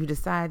 and you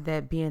decide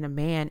that being a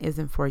man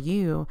isn't for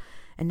you,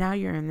 and now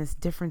you're in this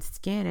different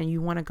skin and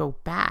you want to go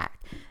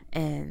back.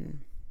 And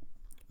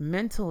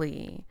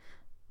mentally,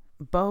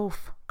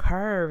 both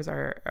curves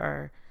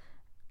are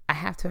I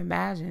have to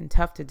imagine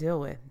tough to deal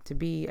with. To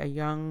be a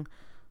young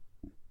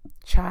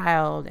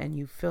child and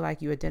you feel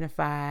like you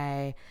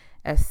identify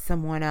as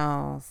someone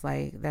else,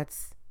 like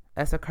that's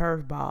a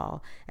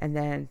curveball. And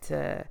then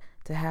to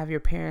have your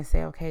parents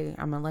say, okay,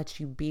 I'm gonna let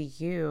you be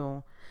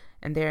you.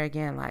 And there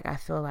again, like I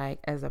feel like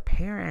as a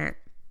parent,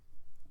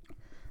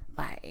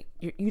 like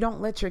you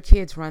don't let your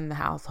kids run the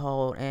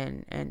household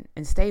and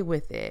stay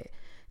with it,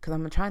 because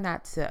I'm gonna try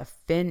not to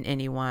offend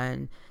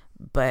anyone,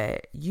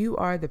 but you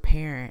are the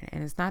parent,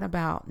 and it's not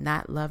about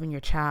not loving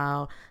your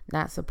child,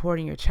 not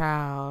supporting your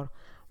child,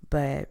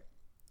 but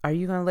are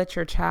you gonna let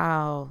your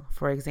child,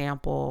 for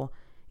example,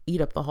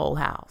 eat up the whole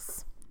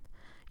house?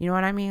 You know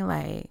what I mean?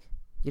 Like,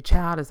 your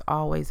child is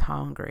always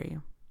hungry,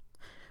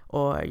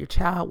 or your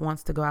child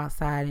wants to go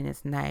outside and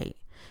it's night.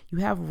 You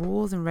have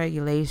rules and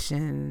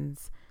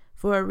regulations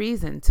for a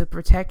reason, to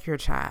protect your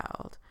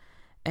child.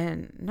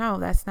 And no,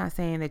 that's not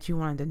saying that you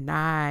want to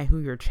deny who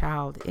your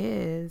child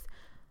is,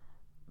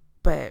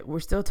 but we're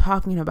still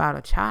talking about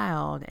a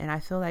child. And I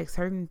feel like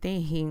certain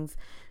things,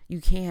 you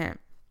can't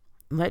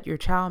let your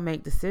child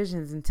make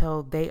decisions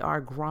until they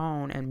are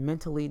grown and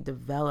mentally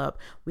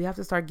developed. We have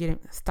to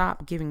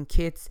stop giving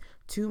kids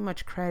too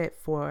much credit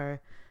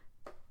for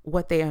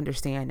what they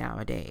understand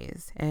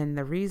nowadays. And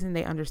the reason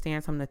they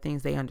understand some of the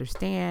things they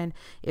understand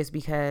is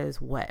because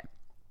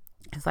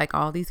it's like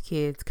all these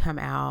kids come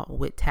out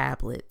with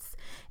tablets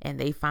and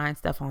they find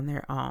stuff on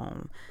their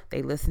own.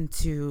 They listen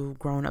to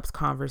grown-ups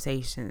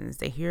conversations.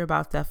 They hear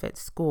about stuff at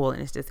school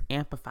and it's just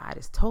amplified.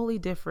 It's totally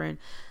different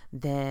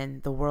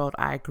than the world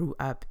I grew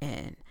up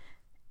in.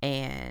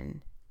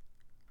 And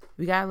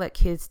we got to let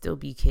kids still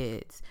be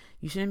kids.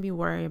 You shouldn't be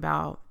worried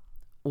about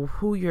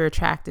who you're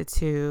attracted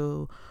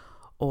to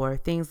or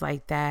things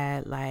like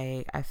that.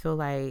 Like, I feel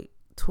like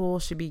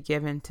tools should be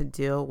given to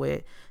deal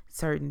with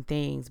certain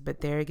things,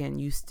 but there again,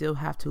 you still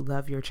have to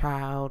love your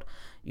child.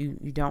 You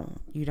don't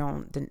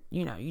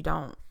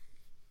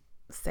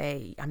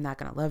say, I'm not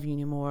going to love you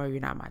anymore,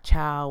 you're not my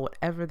child,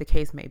 whatever the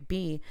case may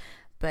be.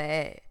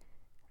 But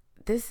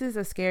this is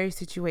a scary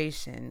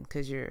situation,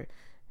 because you're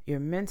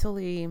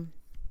mentally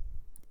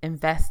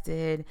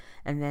invested,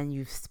 and then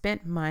you've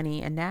spent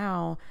money, and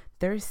now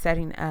they're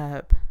setting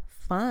up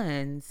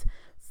funds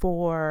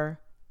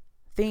for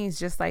things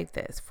just like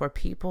this, for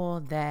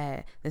people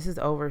that this is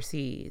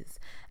overseas.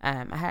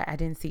 I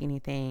didn't see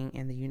anything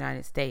in the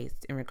United States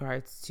in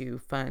regards to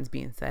funds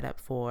being set up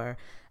for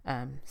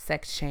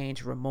sex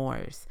change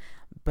remorse,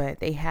 but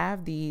they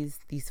have these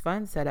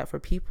funds set up for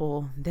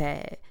people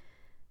that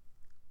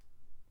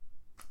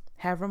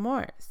have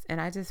remorse. And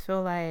I just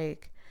feel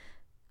like,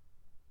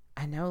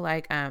 I know,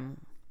 like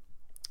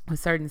with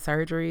certain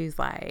surgeries,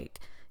 like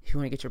if you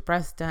want to get your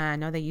breasts done, I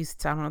know they used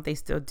to, I don't know if they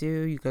still do,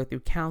 you go through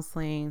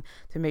counseling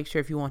to make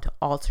sure if you want to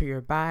alter your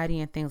body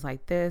and things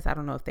like this. I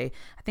don't know if I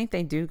think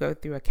they do go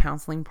through a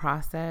counseling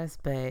process,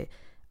 but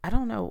I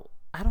don't know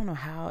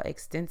how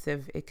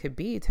extensive it could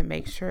be to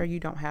make sure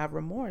you don't have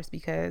remorse,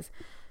 because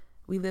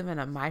we live in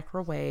a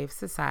microwave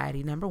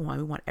society. Number one,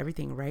 we want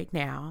everything right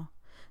now.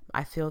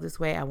 I feel this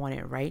way, I want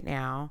it right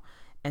now.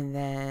 And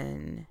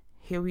then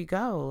here we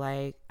go.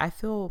 Like, I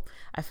feel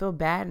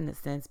bad in a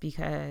sense,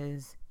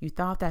 because you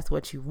thought that's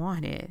what you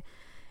wanted.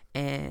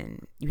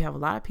 And you have a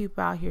lot of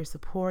people out here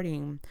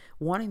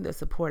wanting the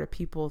support of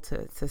people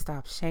to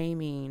stop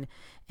shaming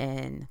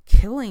and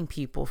killing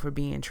people for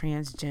being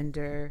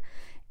transgender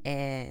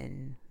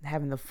and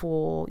having the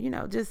full,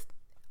 just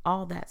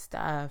all that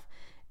stuff.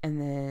 And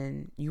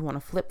then you want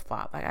to flip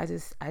flop. Like, I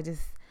just,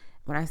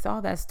 when I saw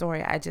that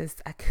story, I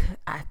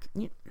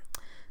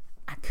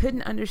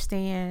couldn't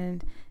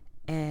understand.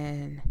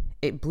 And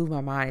it blew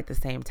my mind at the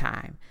same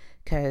time,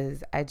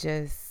 because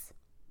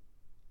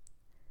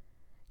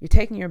you're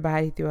taking your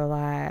body through a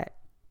lot,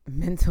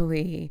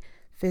 mentally,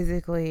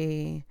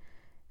 physically,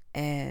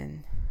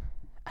 and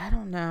I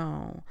don't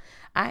know.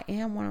 I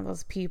am one of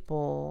those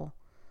people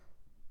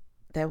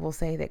that will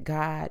say that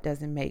God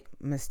doesn't make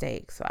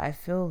mistakes. So I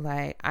feel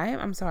like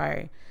I'm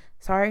sorry,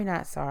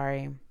 not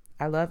sorry.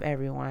 I love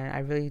everyone. I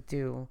really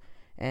do.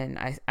 And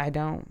I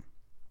don't,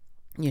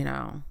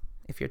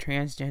 if you're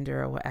transgender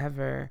or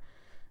whatever,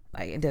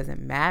 like, it doesn't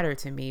matter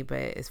to me.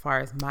 But as far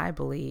as my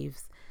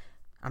beliefs,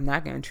 I'm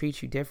not going to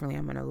treat you differently.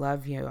 I'm going to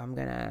love you. I'm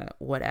going to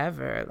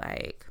whatever,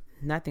 like,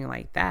 nothing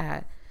like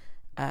that.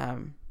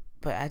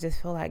 But I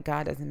just feel like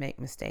God doesn't make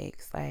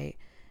mistakes. Like,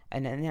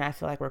 and then I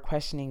feel like we're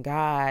questioning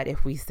God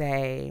if we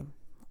say,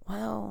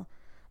 well,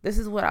 this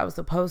is what I was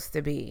supposed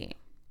to be.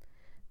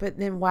 But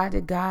then why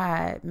did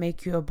God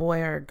make you a boy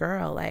or a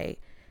girl?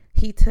 Like,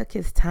 He took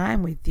his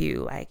time with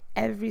you, like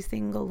every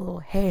single little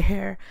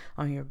hair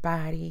on your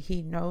body.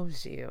 He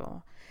knows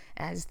you.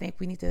 And I just think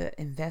we need to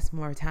invest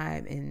more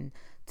time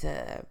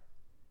into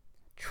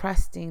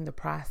trusting the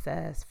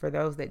process for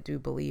those that do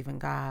believe in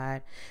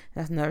God.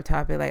 That's another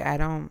topic. Like I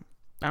don't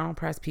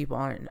press people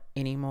on it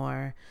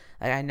anymore.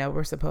 Like I know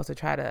we're supposed to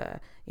try to,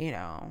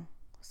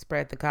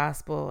 spread the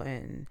gospel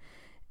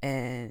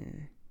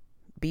and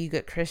be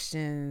good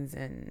Christians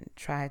and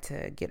try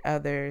to get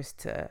others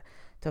to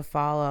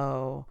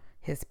follow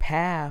his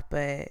path,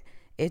 but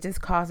it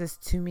just causes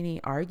too many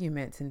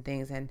arguments and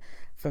things. And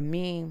for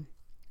me,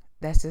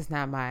 that's just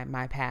not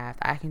my path.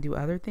 I can do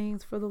other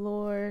things for the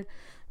Lord,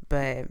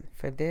 but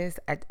for this,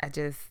 I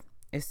just,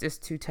 it's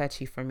just too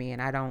touchy for me,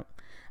 and I don't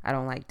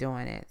like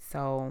doing it.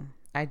 So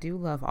I do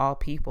love all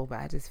people, but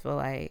I just feel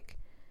like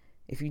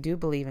if you do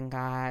believe in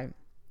God,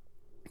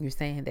 you're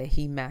saying that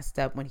he messed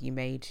up when he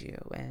made you.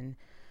 And,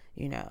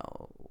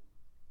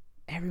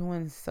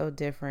 everyone's so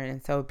different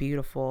and so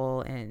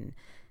beautiful and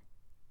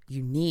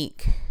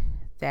unique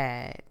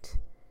that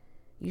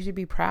you should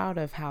be proud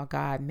of how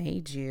God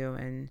made you.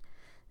 And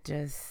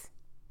just,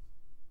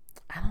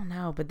 I don't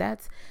know, but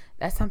that's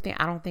something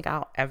I don't think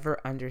I'll ever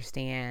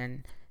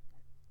understand,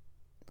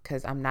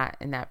 because I'm not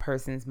in that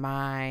person's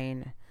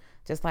mind.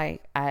 Just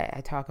like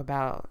I talk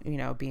about,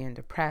 being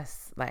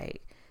depressed,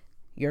 like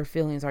your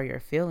feelings are your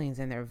feelings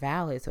and they're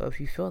valid. So if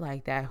you feel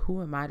like that, who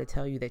am I to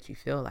tell you that you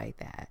feel like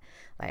that?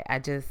 Like,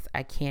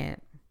 I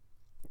can't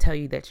tell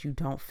you that you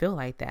don't feel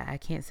like that. I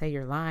can't say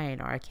you're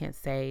lying, or I can't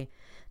say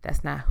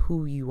that's not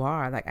who you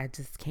are. Like, I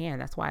just can't.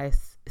 That's why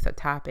it's a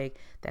topic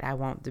that I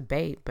won't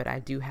debate, but I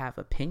do have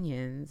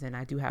opinions and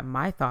I do have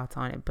my thoughts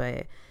on it.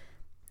 But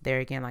there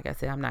again, like I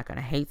said, I'm not going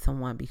to hate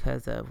someone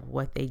because of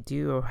what they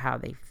do or how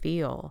they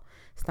feel.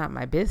 It's not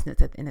my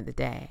business at the end of the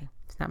day.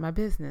 It's not my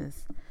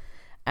business.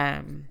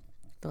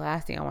 The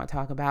last thing I want to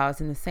talk about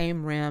is in the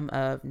same realm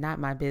of not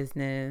my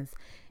business,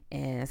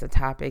 and it's a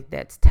topic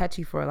that's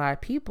touchy for a lot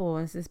of people.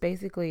 And it's just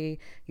basically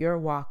your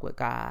walk with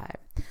God.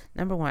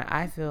 Number one,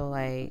 I feel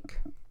like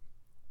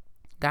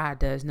God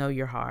does know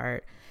your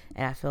heart,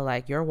 and I feel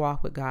like your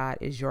walk with God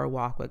is your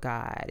walk with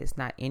God. It's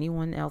not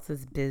anyone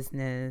else's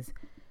business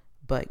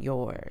but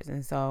yours.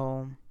 And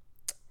so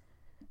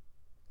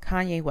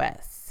Kanye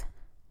West,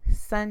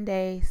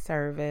 Sunday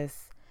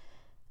service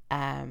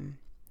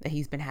that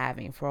he's been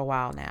having for a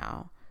while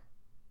now.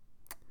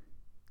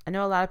 I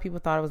know a lot of people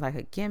thought it was like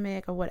a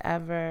gimmick or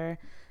whatever,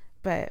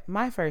 but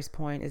my first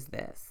point is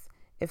this.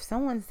 If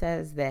someone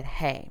says that,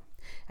 hey,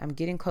 I'm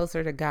getting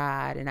closer to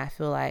God, and I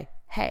feel like,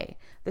 hey,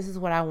 this is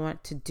what I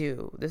want to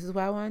do. This is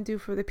what I want to do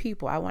for the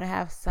people. I want to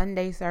have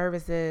Sunday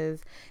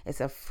services.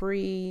 It's a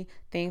free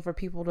thing for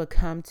people to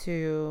come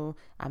to.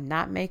 I'm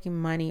not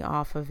making money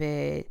off of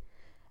it.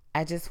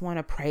 I just want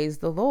to praise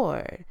the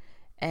Lord.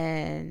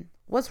 And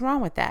what's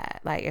wrong with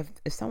that? Like,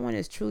 if someone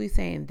is truly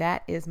saying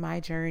that is my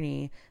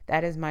journey,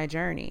 that is my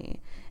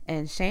journey.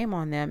 And shame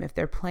on them if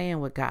they're playing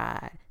with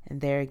God. And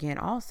there again,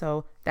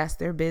 also, that's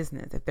their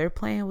business. If they're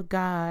playing with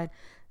God,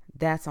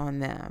 that's on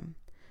them.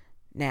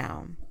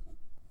 Now,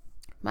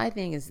 my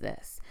thing is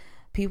this.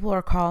 People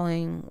are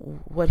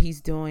calling what he's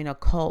doing a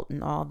cult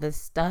and all this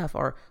stuff,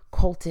 or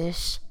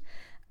cultish.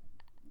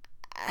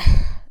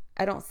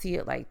 I don't see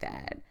it like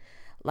that.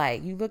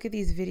 Like, you look at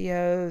these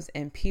videos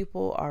and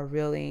people are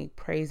really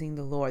praising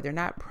the Lord. They're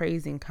not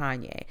praising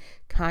Kanye.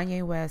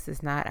 Kanye West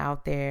is not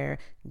out there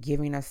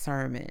giving a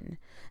sermon.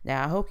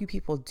 Now, I hope you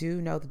people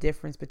do know the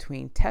difference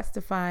between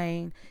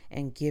testifying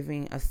and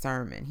giving a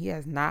sermon. He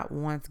has not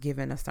once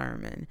given a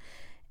sermon.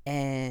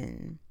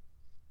 And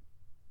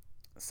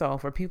so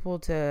for people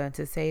to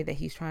say that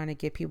he's trying to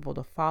get people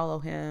to follow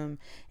him,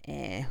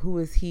 and who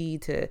is he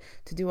to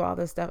do all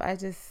this stuff,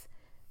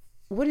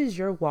 what is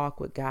your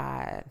walk with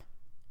God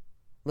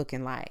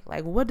looking like?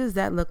 Like, what does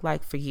that look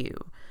like for you?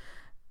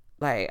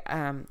 Like,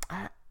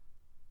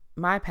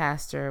 my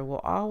pastor will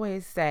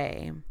always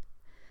say,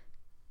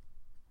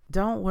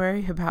 don't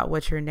worry about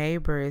what your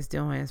neighbor is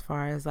doing as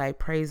far as like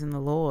praising the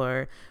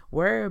Lord.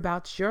 Worry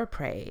about your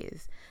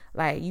praise.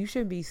 Like, you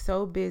should be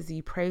so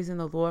busy praising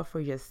the Lord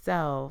for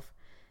yourself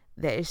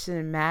that it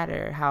shouldn't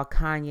matter how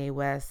Kanye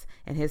West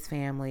and his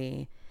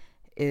family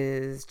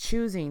is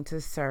choosing to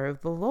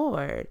serve the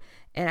Lord.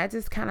 And I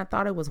just kind of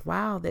thought it was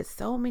wild that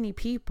so many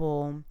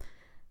people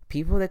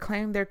that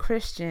claim they're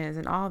Christians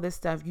and all this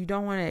stuff, you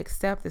don't want to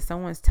accept that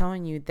someone's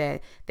telling you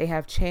that they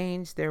have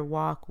changed their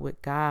walk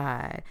with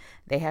God.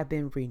 They have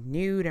been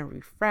renewed and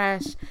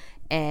refreshed,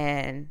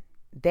 and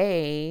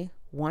they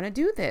want to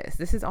do this.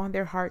 This is on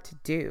their heart to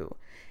do.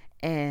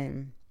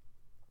 And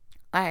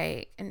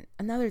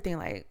another thing,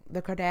 like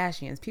the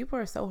Kardashians, people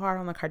are so hard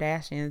on the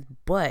Kardashians,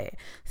 but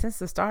since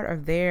the start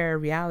of their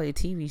reality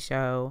TV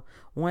show,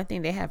 one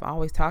thing they have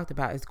always talked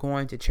about is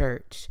going to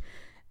church.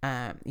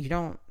 They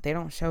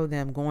don't show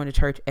them going to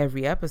church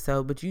every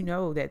episode, but you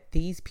know that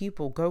these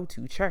people go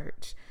to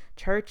church.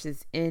 Church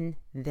is in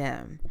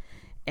them.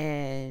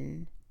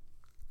 And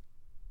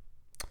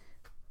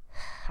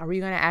are we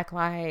going to act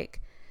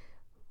like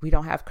we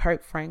don't have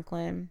Kirk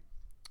Franklin?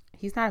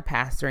 He's not a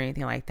pastor or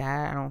anything like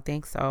that. I don't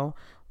think so.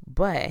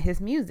 But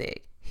his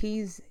music,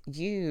 he's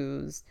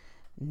used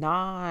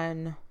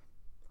non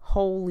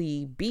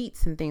holy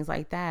beats and things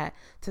like that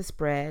to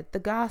spread the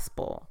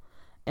gospel.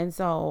 And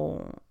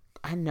so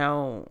I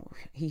know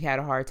he had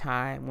a hard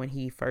time when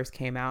he first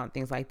came out and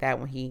things like that,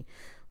 when he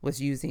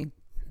was using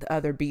the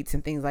other beats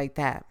and things like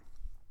that.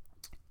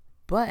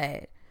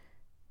 But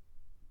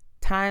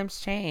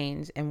times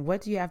change, and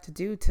what do you have to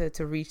do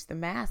to reach the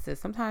masses?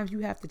 Sometimes you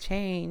have to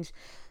change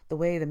the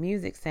way the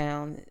music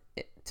sounds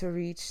to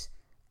reach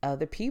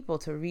other people,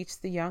 to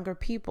reach the younger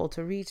people,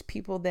 to reach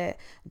people that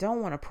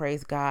don't want to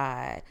praise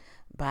God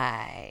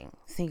by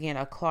singing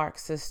a Clark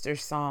Sister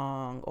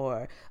song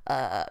or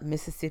a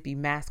Mississippi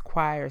Mass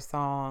Choir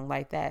song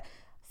like that.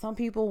 Some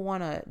people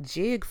want to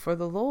jig for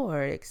the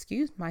Lord,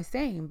 excuse my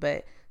saying,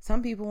 but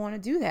some people want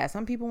to do that.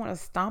 Some people want to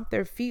stomp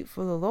their feet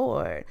for the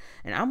Lord.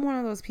 And I'm one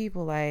of those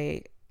people,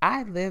 like,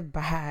 I live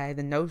by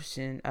the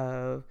notion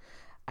of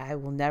I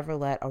will never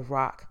let a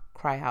rock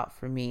cry out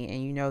for me.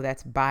 And you know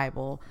that's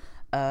Bible,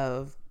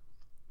 of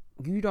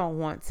you don't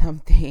want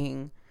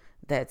something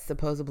that's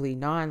supposedly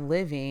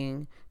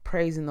non-living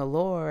praising the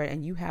Lord,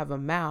 and you have a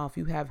mouth,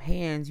 you have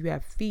hands, you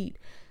have feet,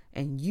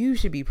 and you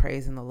should be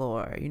praising the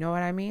Lord. You know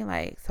what I mean?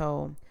 Like,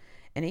 so,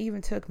 and it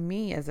even took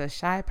me as a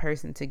shy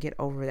person to get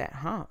over that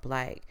hump.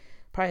 Like,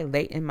 probably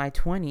late in my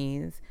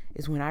 20s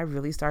is when I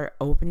really started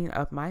opening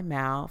up my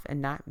mouth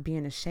and not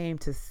being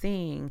ashamed to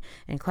sing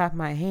and clap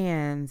my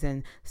hands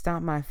and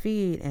stomp my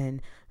feet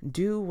and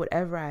do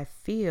whatever I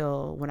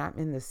feel when I'm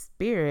in the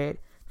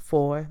spirit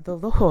for the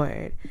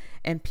Lord.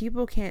 And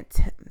people can't,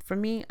 for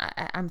me,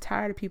 I'm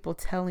tired of people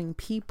telling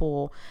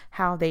people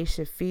how they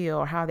should feel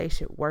or how they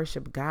should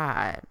worship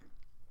God.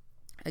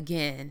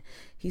 Again,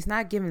 he's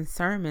not giving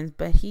sermons,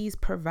 but he's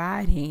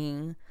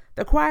providing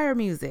the choir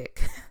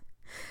music.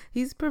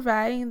 He's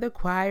providing the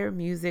choir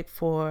music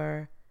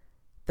for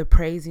the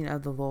praising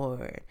of the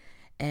Lord.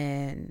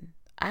 And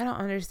I don't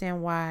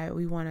understand why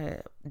we want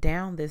to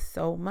down this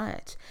so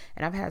much.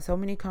 And I've had so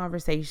many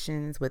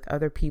conversations with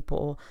other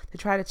people to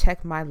try to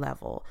check my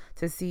level,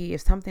 to see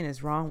if something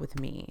is wrong with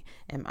me.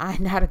 Am I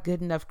not a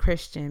good enough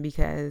Christian?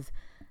 Because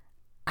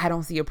I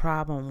don't see a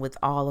problem with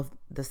all of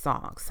the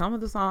songs. Some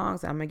of the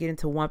songs, I'm going to get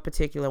into one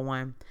particular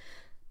one.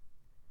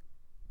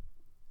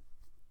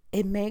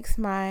 It makes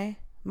my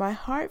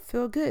heart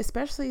feel good,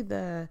 especially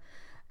the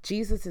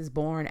Jesus is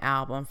Born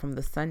album from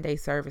the Sunday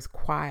Service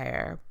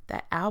Choir.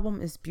 That album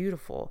is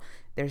beautiful.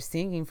 They're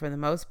singing, for the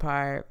most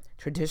part,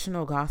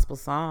 traditional gospel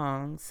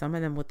songs, some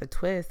of them with a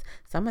twist,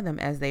 some of them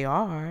as they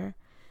are.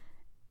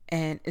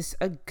 And it's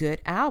a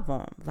good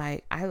album.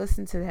 Like, I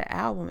listen to that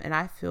album and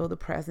I feel the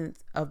presence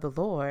of the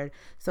Lord.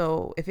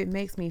 So if it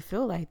makes me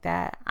feel like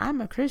that,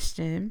 I'm a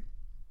Christian.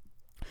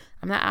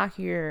 I'm not out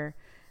here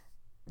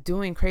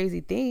doing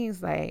crazy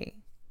things, like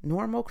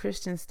normal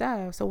Christian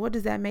stuff. So what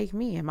does that make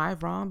me? Am I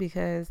wrong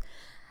because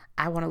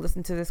I want to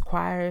listen to this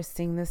choir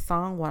sing this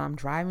song while I'm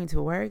driving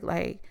to work?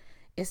 Like,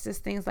 it's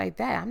just things like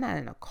that. I'm not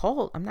in a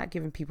cult. I'm not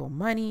giving people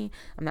money.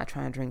 I'm not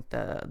trying to drink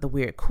the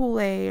weird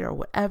Kool-Aid or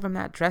whatever. I'm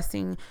not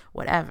dressing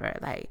whatever.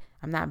 Like,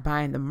 I'm not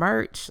buying the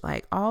merch.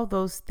 Like, all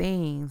those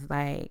things.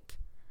 Like,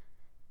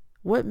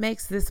 what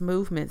makes this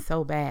movement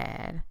so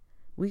bad?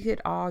 We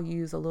could all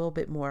use a little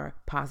bit more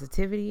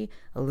positivity,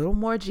 a little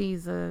more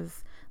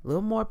Jesus, a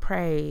little more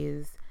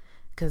praise,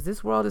 because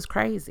this world is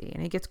crazy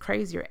and it gets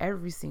crazier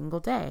every single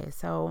day.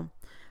 So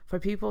for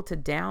people to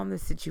down the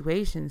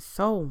situation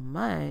so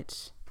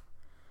much,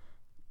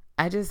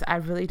 I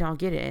really don't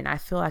get it. And I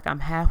feel like I'm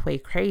halfway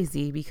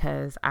crazy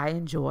because I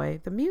enjoy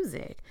the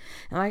music.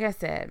 And like I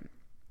said,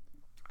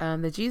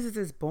 the Jesus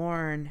is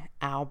Born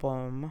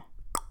album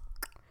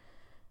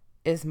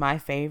is my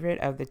favorite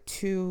of the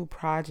two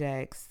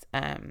projects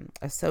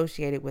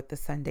associated with the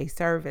Sunday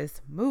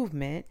service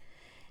movement.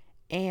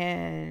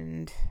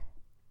 And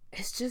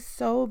it's just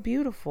so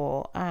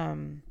beautiful.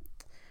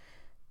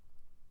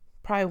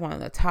 Probably one of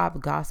the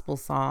top gospel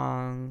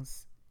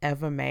songs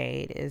ever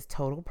made is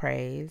Total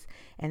Praise,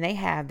 and they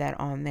have that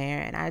on there.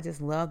 And I just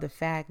love the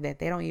fact that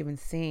they don't even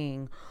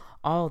sing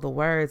all the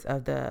words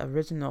of the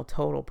original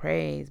Total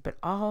Praise, but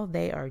all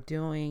they are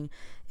doing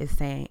is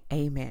saying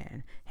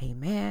amen,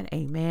 amen,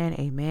 amen,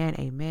 amen,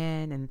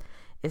 amen. And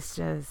it's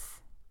just,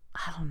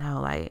 I don't know,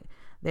 like,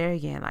 there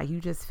again, like,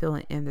 you just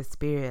feeling in the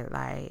spirit,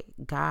 like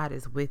God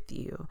is with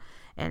you.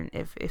 And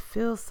if it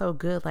feels so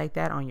good like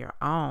that on your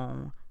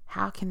own,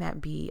 how can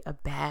that be a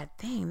bad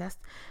thing?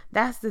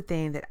 That's the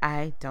thing that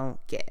I don't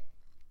get.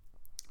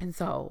 And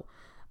so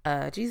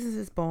Jesus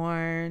is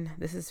Born,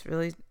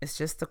 it's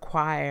just the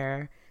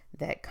choir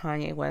that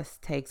Kanye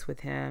West takes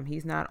with him.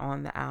 He's not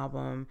on the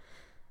album.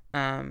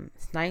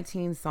 It's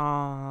 19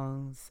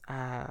 songs.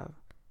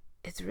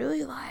 It's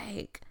really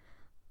like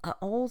an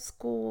old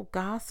school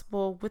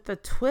gospel with a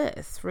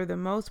twist for the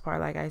most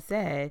part. Like I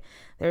said,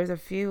 there's a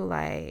few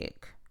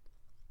like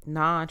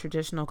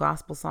non-traditional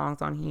gospel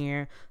songs on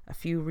here, a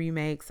few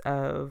remakes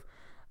of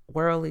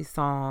worldly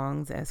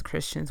songs, as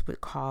Christians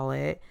would call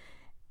it,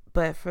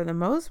 but for the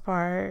most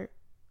part,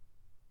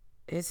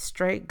 it's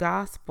straight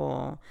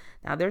gospel.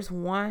 Now, there's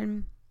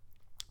one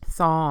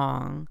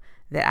song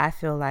that I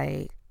feel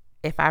like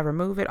if I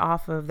remove it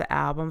off of the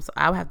album, so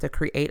I would have to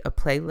create a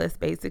playlist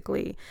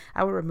basically.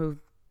 I would remove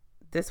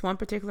this one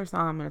particular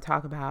song I'm going to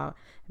talk about,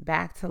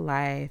 Back to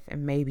Life,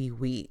 and maybe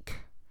Weak.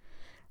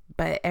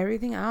 But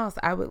everything else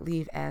I would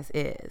leave as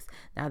is.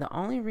 Now, the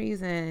only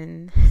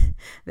reason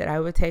that I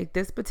would take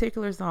this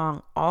particular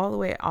song all the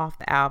way off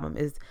the album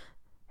is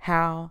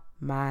how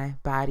my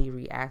body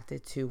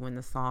reacted to when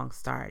the song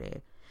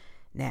started.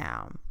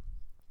 Now,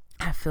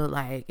 I feel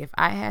like if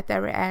I had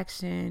that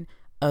reaction,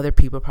 other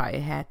people probably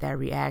had that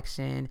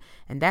reaction.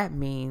 And that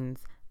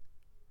means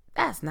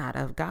that's not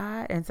of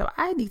God. And so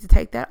I need to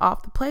take that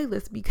off the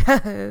playlist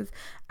because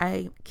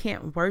I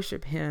can't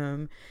worship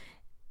him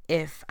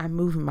if I'm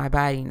moving my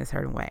body in a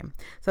certain way.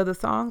 So the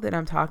song that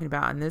I'm talking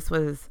about, and this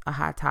was a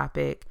hot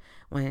topic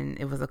when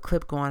it was a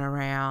clip going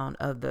around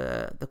of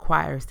the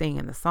choir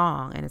singing the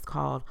song, and it's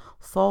called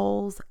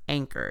Souls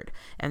Anchored.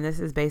 And this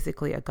is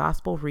basically a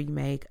gospel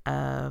remake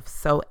of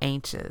So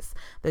Anxious,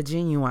 the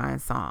Genuine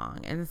song.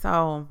 And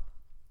so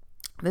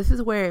this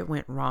is where it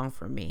went wrong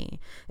for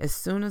me as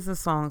soon as the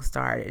song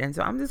started. And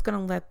so I'm just going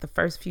to let the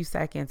first few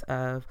seconds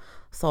of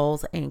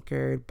Souls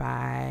Anchored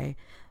by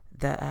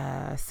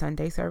the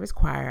Sunday Service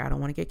Choir. I don't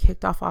want to get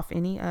kicked off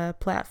any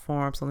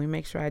platform, so let me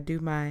make sure I do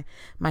my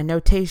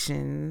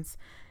notations.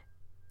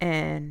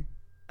 And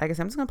like I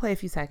said, I'm just going to play a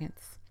few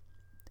seconds,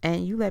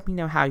 and you let me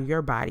know how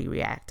your body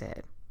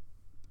reacted.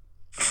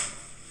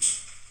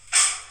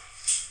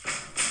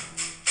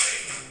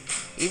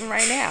 Even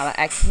right now,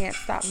 I can't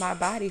stop my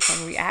body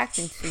from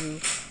reacting to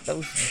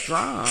those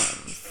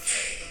drums.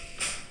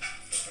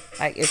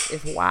 Like,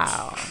 it's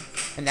wild.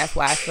 And that's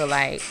why I feel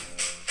like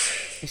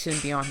it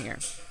shouldn't be on here.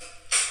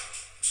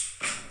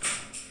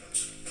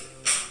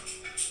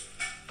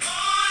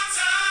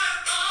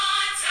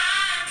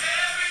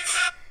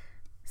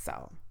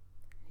 So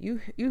you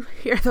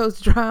hear those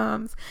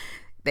drums,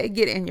 they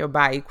get in your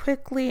body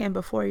quickly, and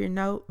before you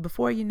know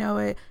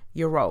it,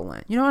 you're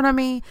rolling. You know what I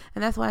mean?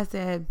 And that's why I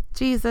said,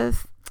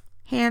 Jesus,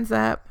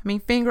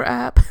 finger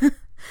up.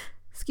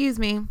 Excuse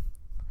me.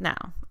 No,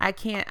 I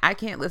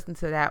can't listen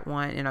to that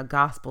one in a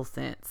gospel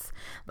sense.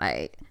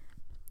 Like,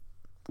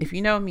 if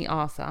you know me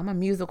also, I'm a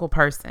musical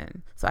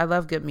person. So I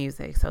love good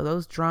music. So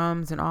those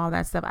drums and all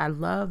that stuff, I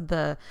love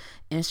the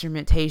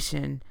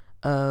instrumentation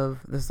of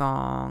the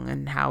song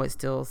and how it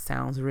still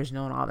sounds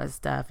original and all that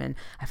stuff. And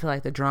I feel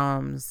like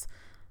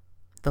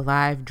the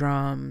live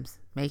drums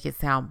make it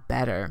sound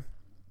better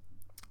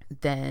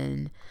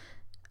than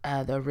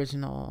the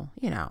original,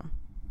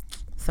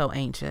 So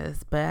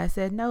Anxious. But I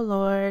said, no,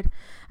 Lord,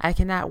 I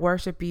cannot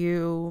worship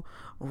you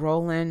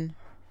rolling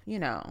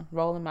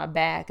my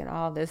back and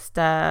all this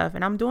stuff.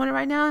 And I'm doing it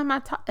right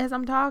now as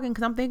I'm talking,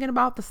 because I'm thinking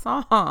about the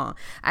song.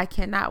 I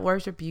cannot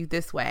worship you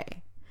this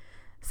way.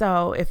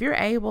 So if you're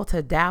able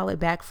to dial it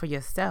back for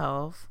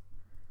yourself,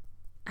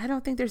 I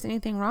don't think there's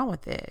anything wrong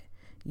with it.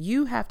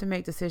 You have to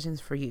make decisions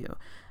for you.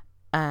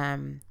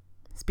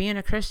 Being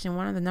a Christian,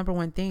 one of the number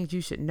one things you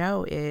should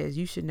know is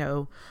you should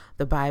know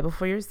the Bible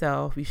for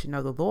yourself. You should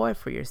know the Lord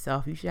for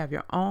yourself. You should have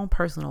your own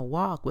personal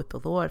walk with the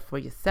Lord for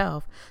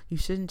yourself. You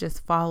shouldn't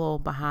just follow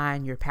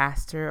behind your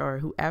pastor or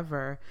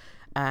whoever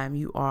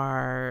you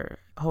are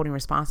holding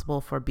responsible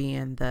for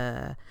being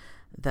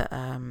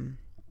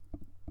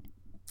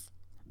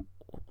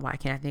why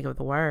can't I think of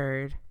the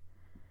word?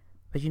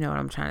 But you know what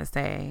I'm trying to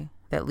say.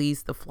 That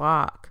leads the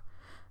flock.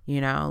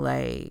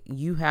 Like,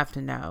 you have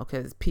to know,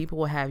 because people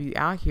will have you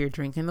out here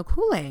drinking the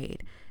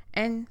Kool-Aid,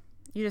 and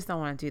you just don't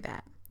want to do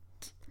that.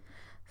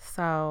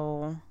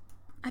 So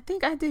I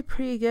think I did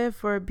pretty good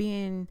for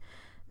being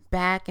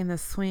back in the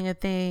swing of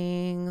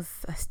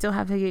things. I still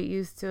have to get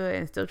used to it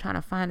and still trying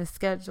to find a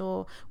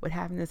schedule with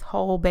having this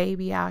whole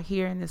baby out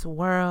here in this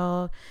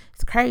world.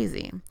 It's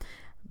crazy,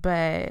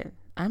 but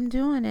I'm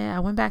doing it. I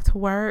went back to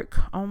work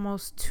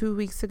almost 2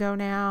 weeks ago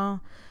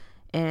now,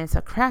 and it's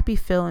a crappy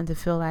feeling to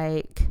feel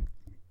like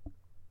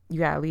you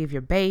gotta leave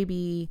your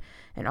baby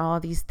and all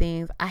these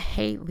things. I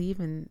hate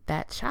leaving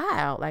that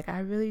child. Like, I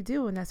really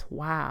do. And that's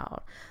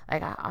wild.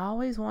 Like, I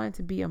always wanted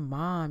to be a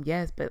mom.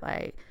 Yes. But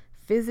like,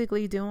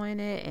 physically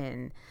doing it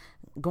and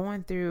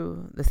going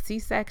through the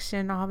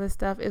C-section, all this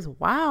stuff is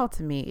wild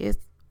to me. It's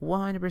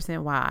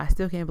 100% wild. I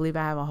still can't believe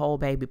I have a whole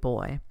baby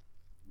boy.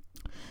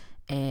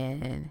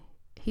 And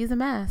he's a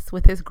mess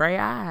with his gray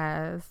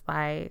eyes.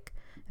 Like,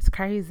 it's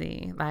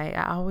crazy. Like,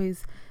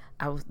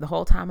 the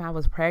whole time I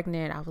was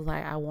pregnant, I was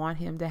like, I want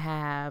him to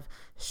have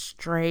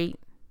straight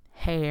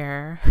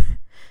hair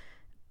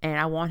and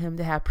I want him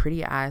to have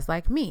pretty eyes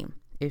like me.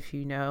 If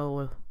you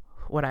know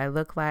what I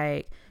look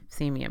like,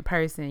 see me in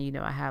person,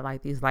 I have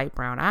like these light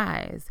brown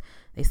eyes.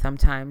 They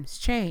sometimes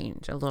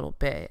change a little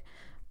bit,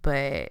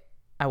 but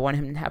I want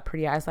him to have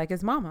pretty eyes like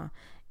his mama.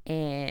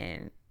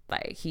 And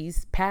like,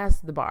 he's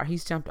past the bar.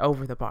 He's jumped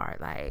over the bar.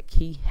 Like,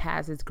 he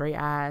has his gray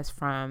eyes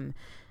from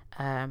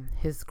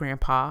his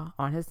grandpa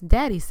on his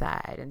daddy's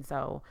side. And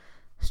so,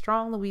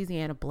 strong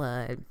Louisiana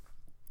blood.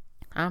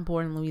 I'm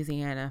born in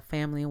Louisiana,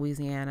 family in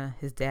Louisiana.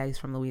 His daddy's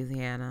from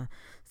Louisiana.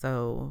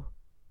 So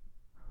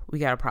we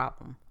got a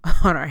problem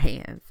on our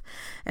hands.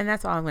 And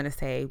that's all I'm going to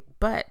say.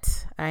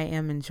 But I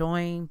am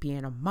enjoying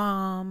being a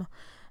mom,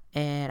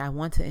 and I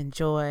want to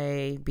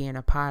enjoy being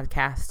a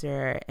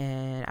podcaster,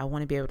 and I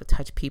want to be able to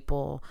touch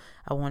people.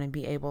 I want to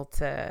be able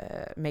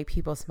to make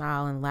people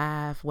smile and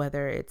laugh,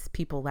 whether it's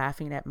people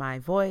laughing at my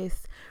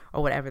voice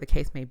or whatever the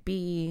case may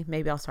be.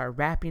 Maybe I'll start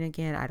rapping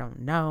again. I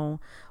don't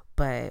know,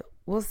 but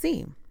we'll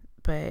see.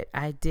 But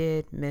I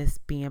did miss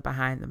being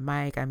behind the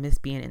mic. I miss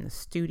being in the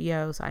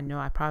studio. So I know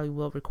I probably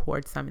will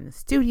record some in the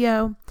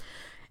studio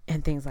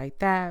and things like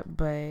that,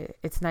 but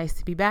it's nice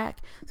to be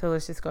back. So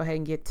let's just go ahead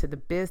and get to the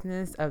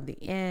business of the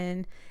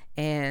end.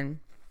 And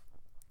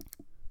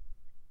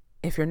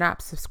if you're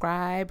not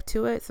subscribed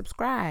to it,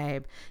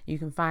 subscribe. You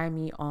can find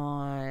me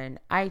on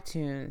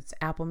iTunes,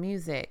 Apple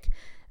Music,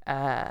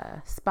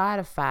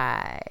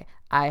 Spotify,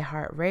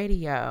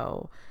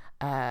 iHeartRadio,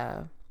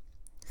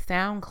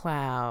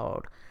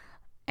 SoundCloud,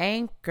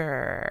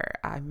 Anchor.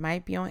 I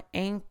might be on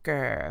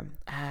Anchor,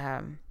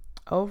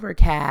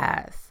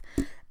 Overcast.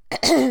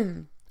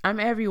 I'm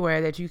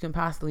everywhere that you can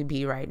possibly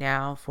be right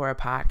now for a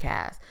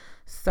podcast.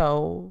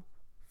 So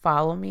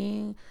follow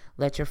me.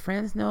 Let your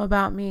friends know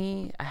about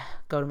me.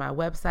 Go to my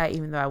website,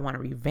 even though I want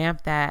to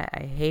revamp that.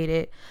 I hate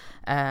it.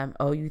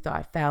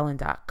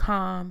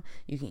 OUthoughtFallon.com.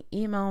 You can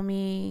email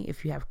me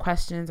if you have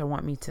questions or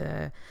want me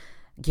to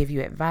give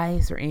you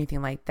advice or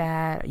anything like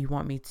that. You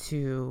want me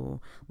to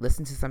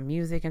listen to some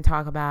music and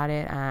talk about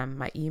it.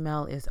 My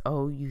email is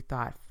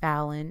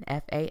OUthoughtFallon,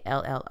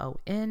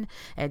 FALLON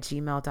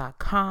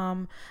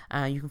 @gmail.com.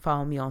 You can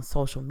follow me on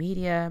social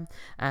media.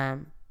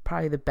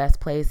 Probably the best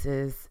place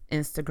is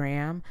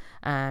Instagram,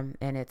 and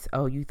it's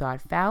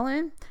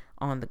OUthoughtFallon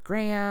on the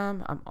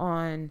gram. I'm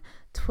on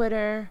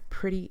Twitter,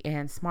 Pretty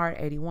and Smart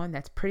 81.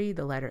 That's Pretty,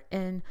 the letter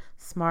N,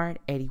 Smart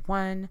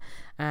 81.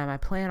 I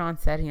plan on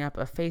setting up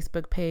a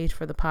Facebook page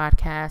for the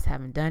podcast.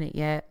 Haven't done it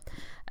yet.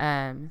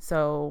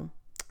 So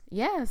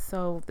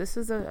this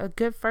is a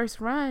good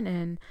first run,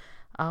 and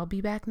I'll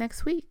be back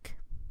next week.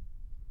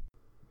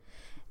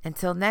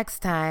 Until next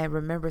time,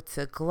 remember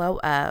to glow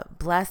up,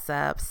 bless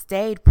up,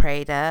 stay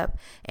prayed up,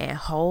 and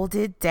hold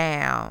it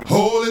down.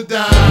 Hold it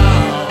down.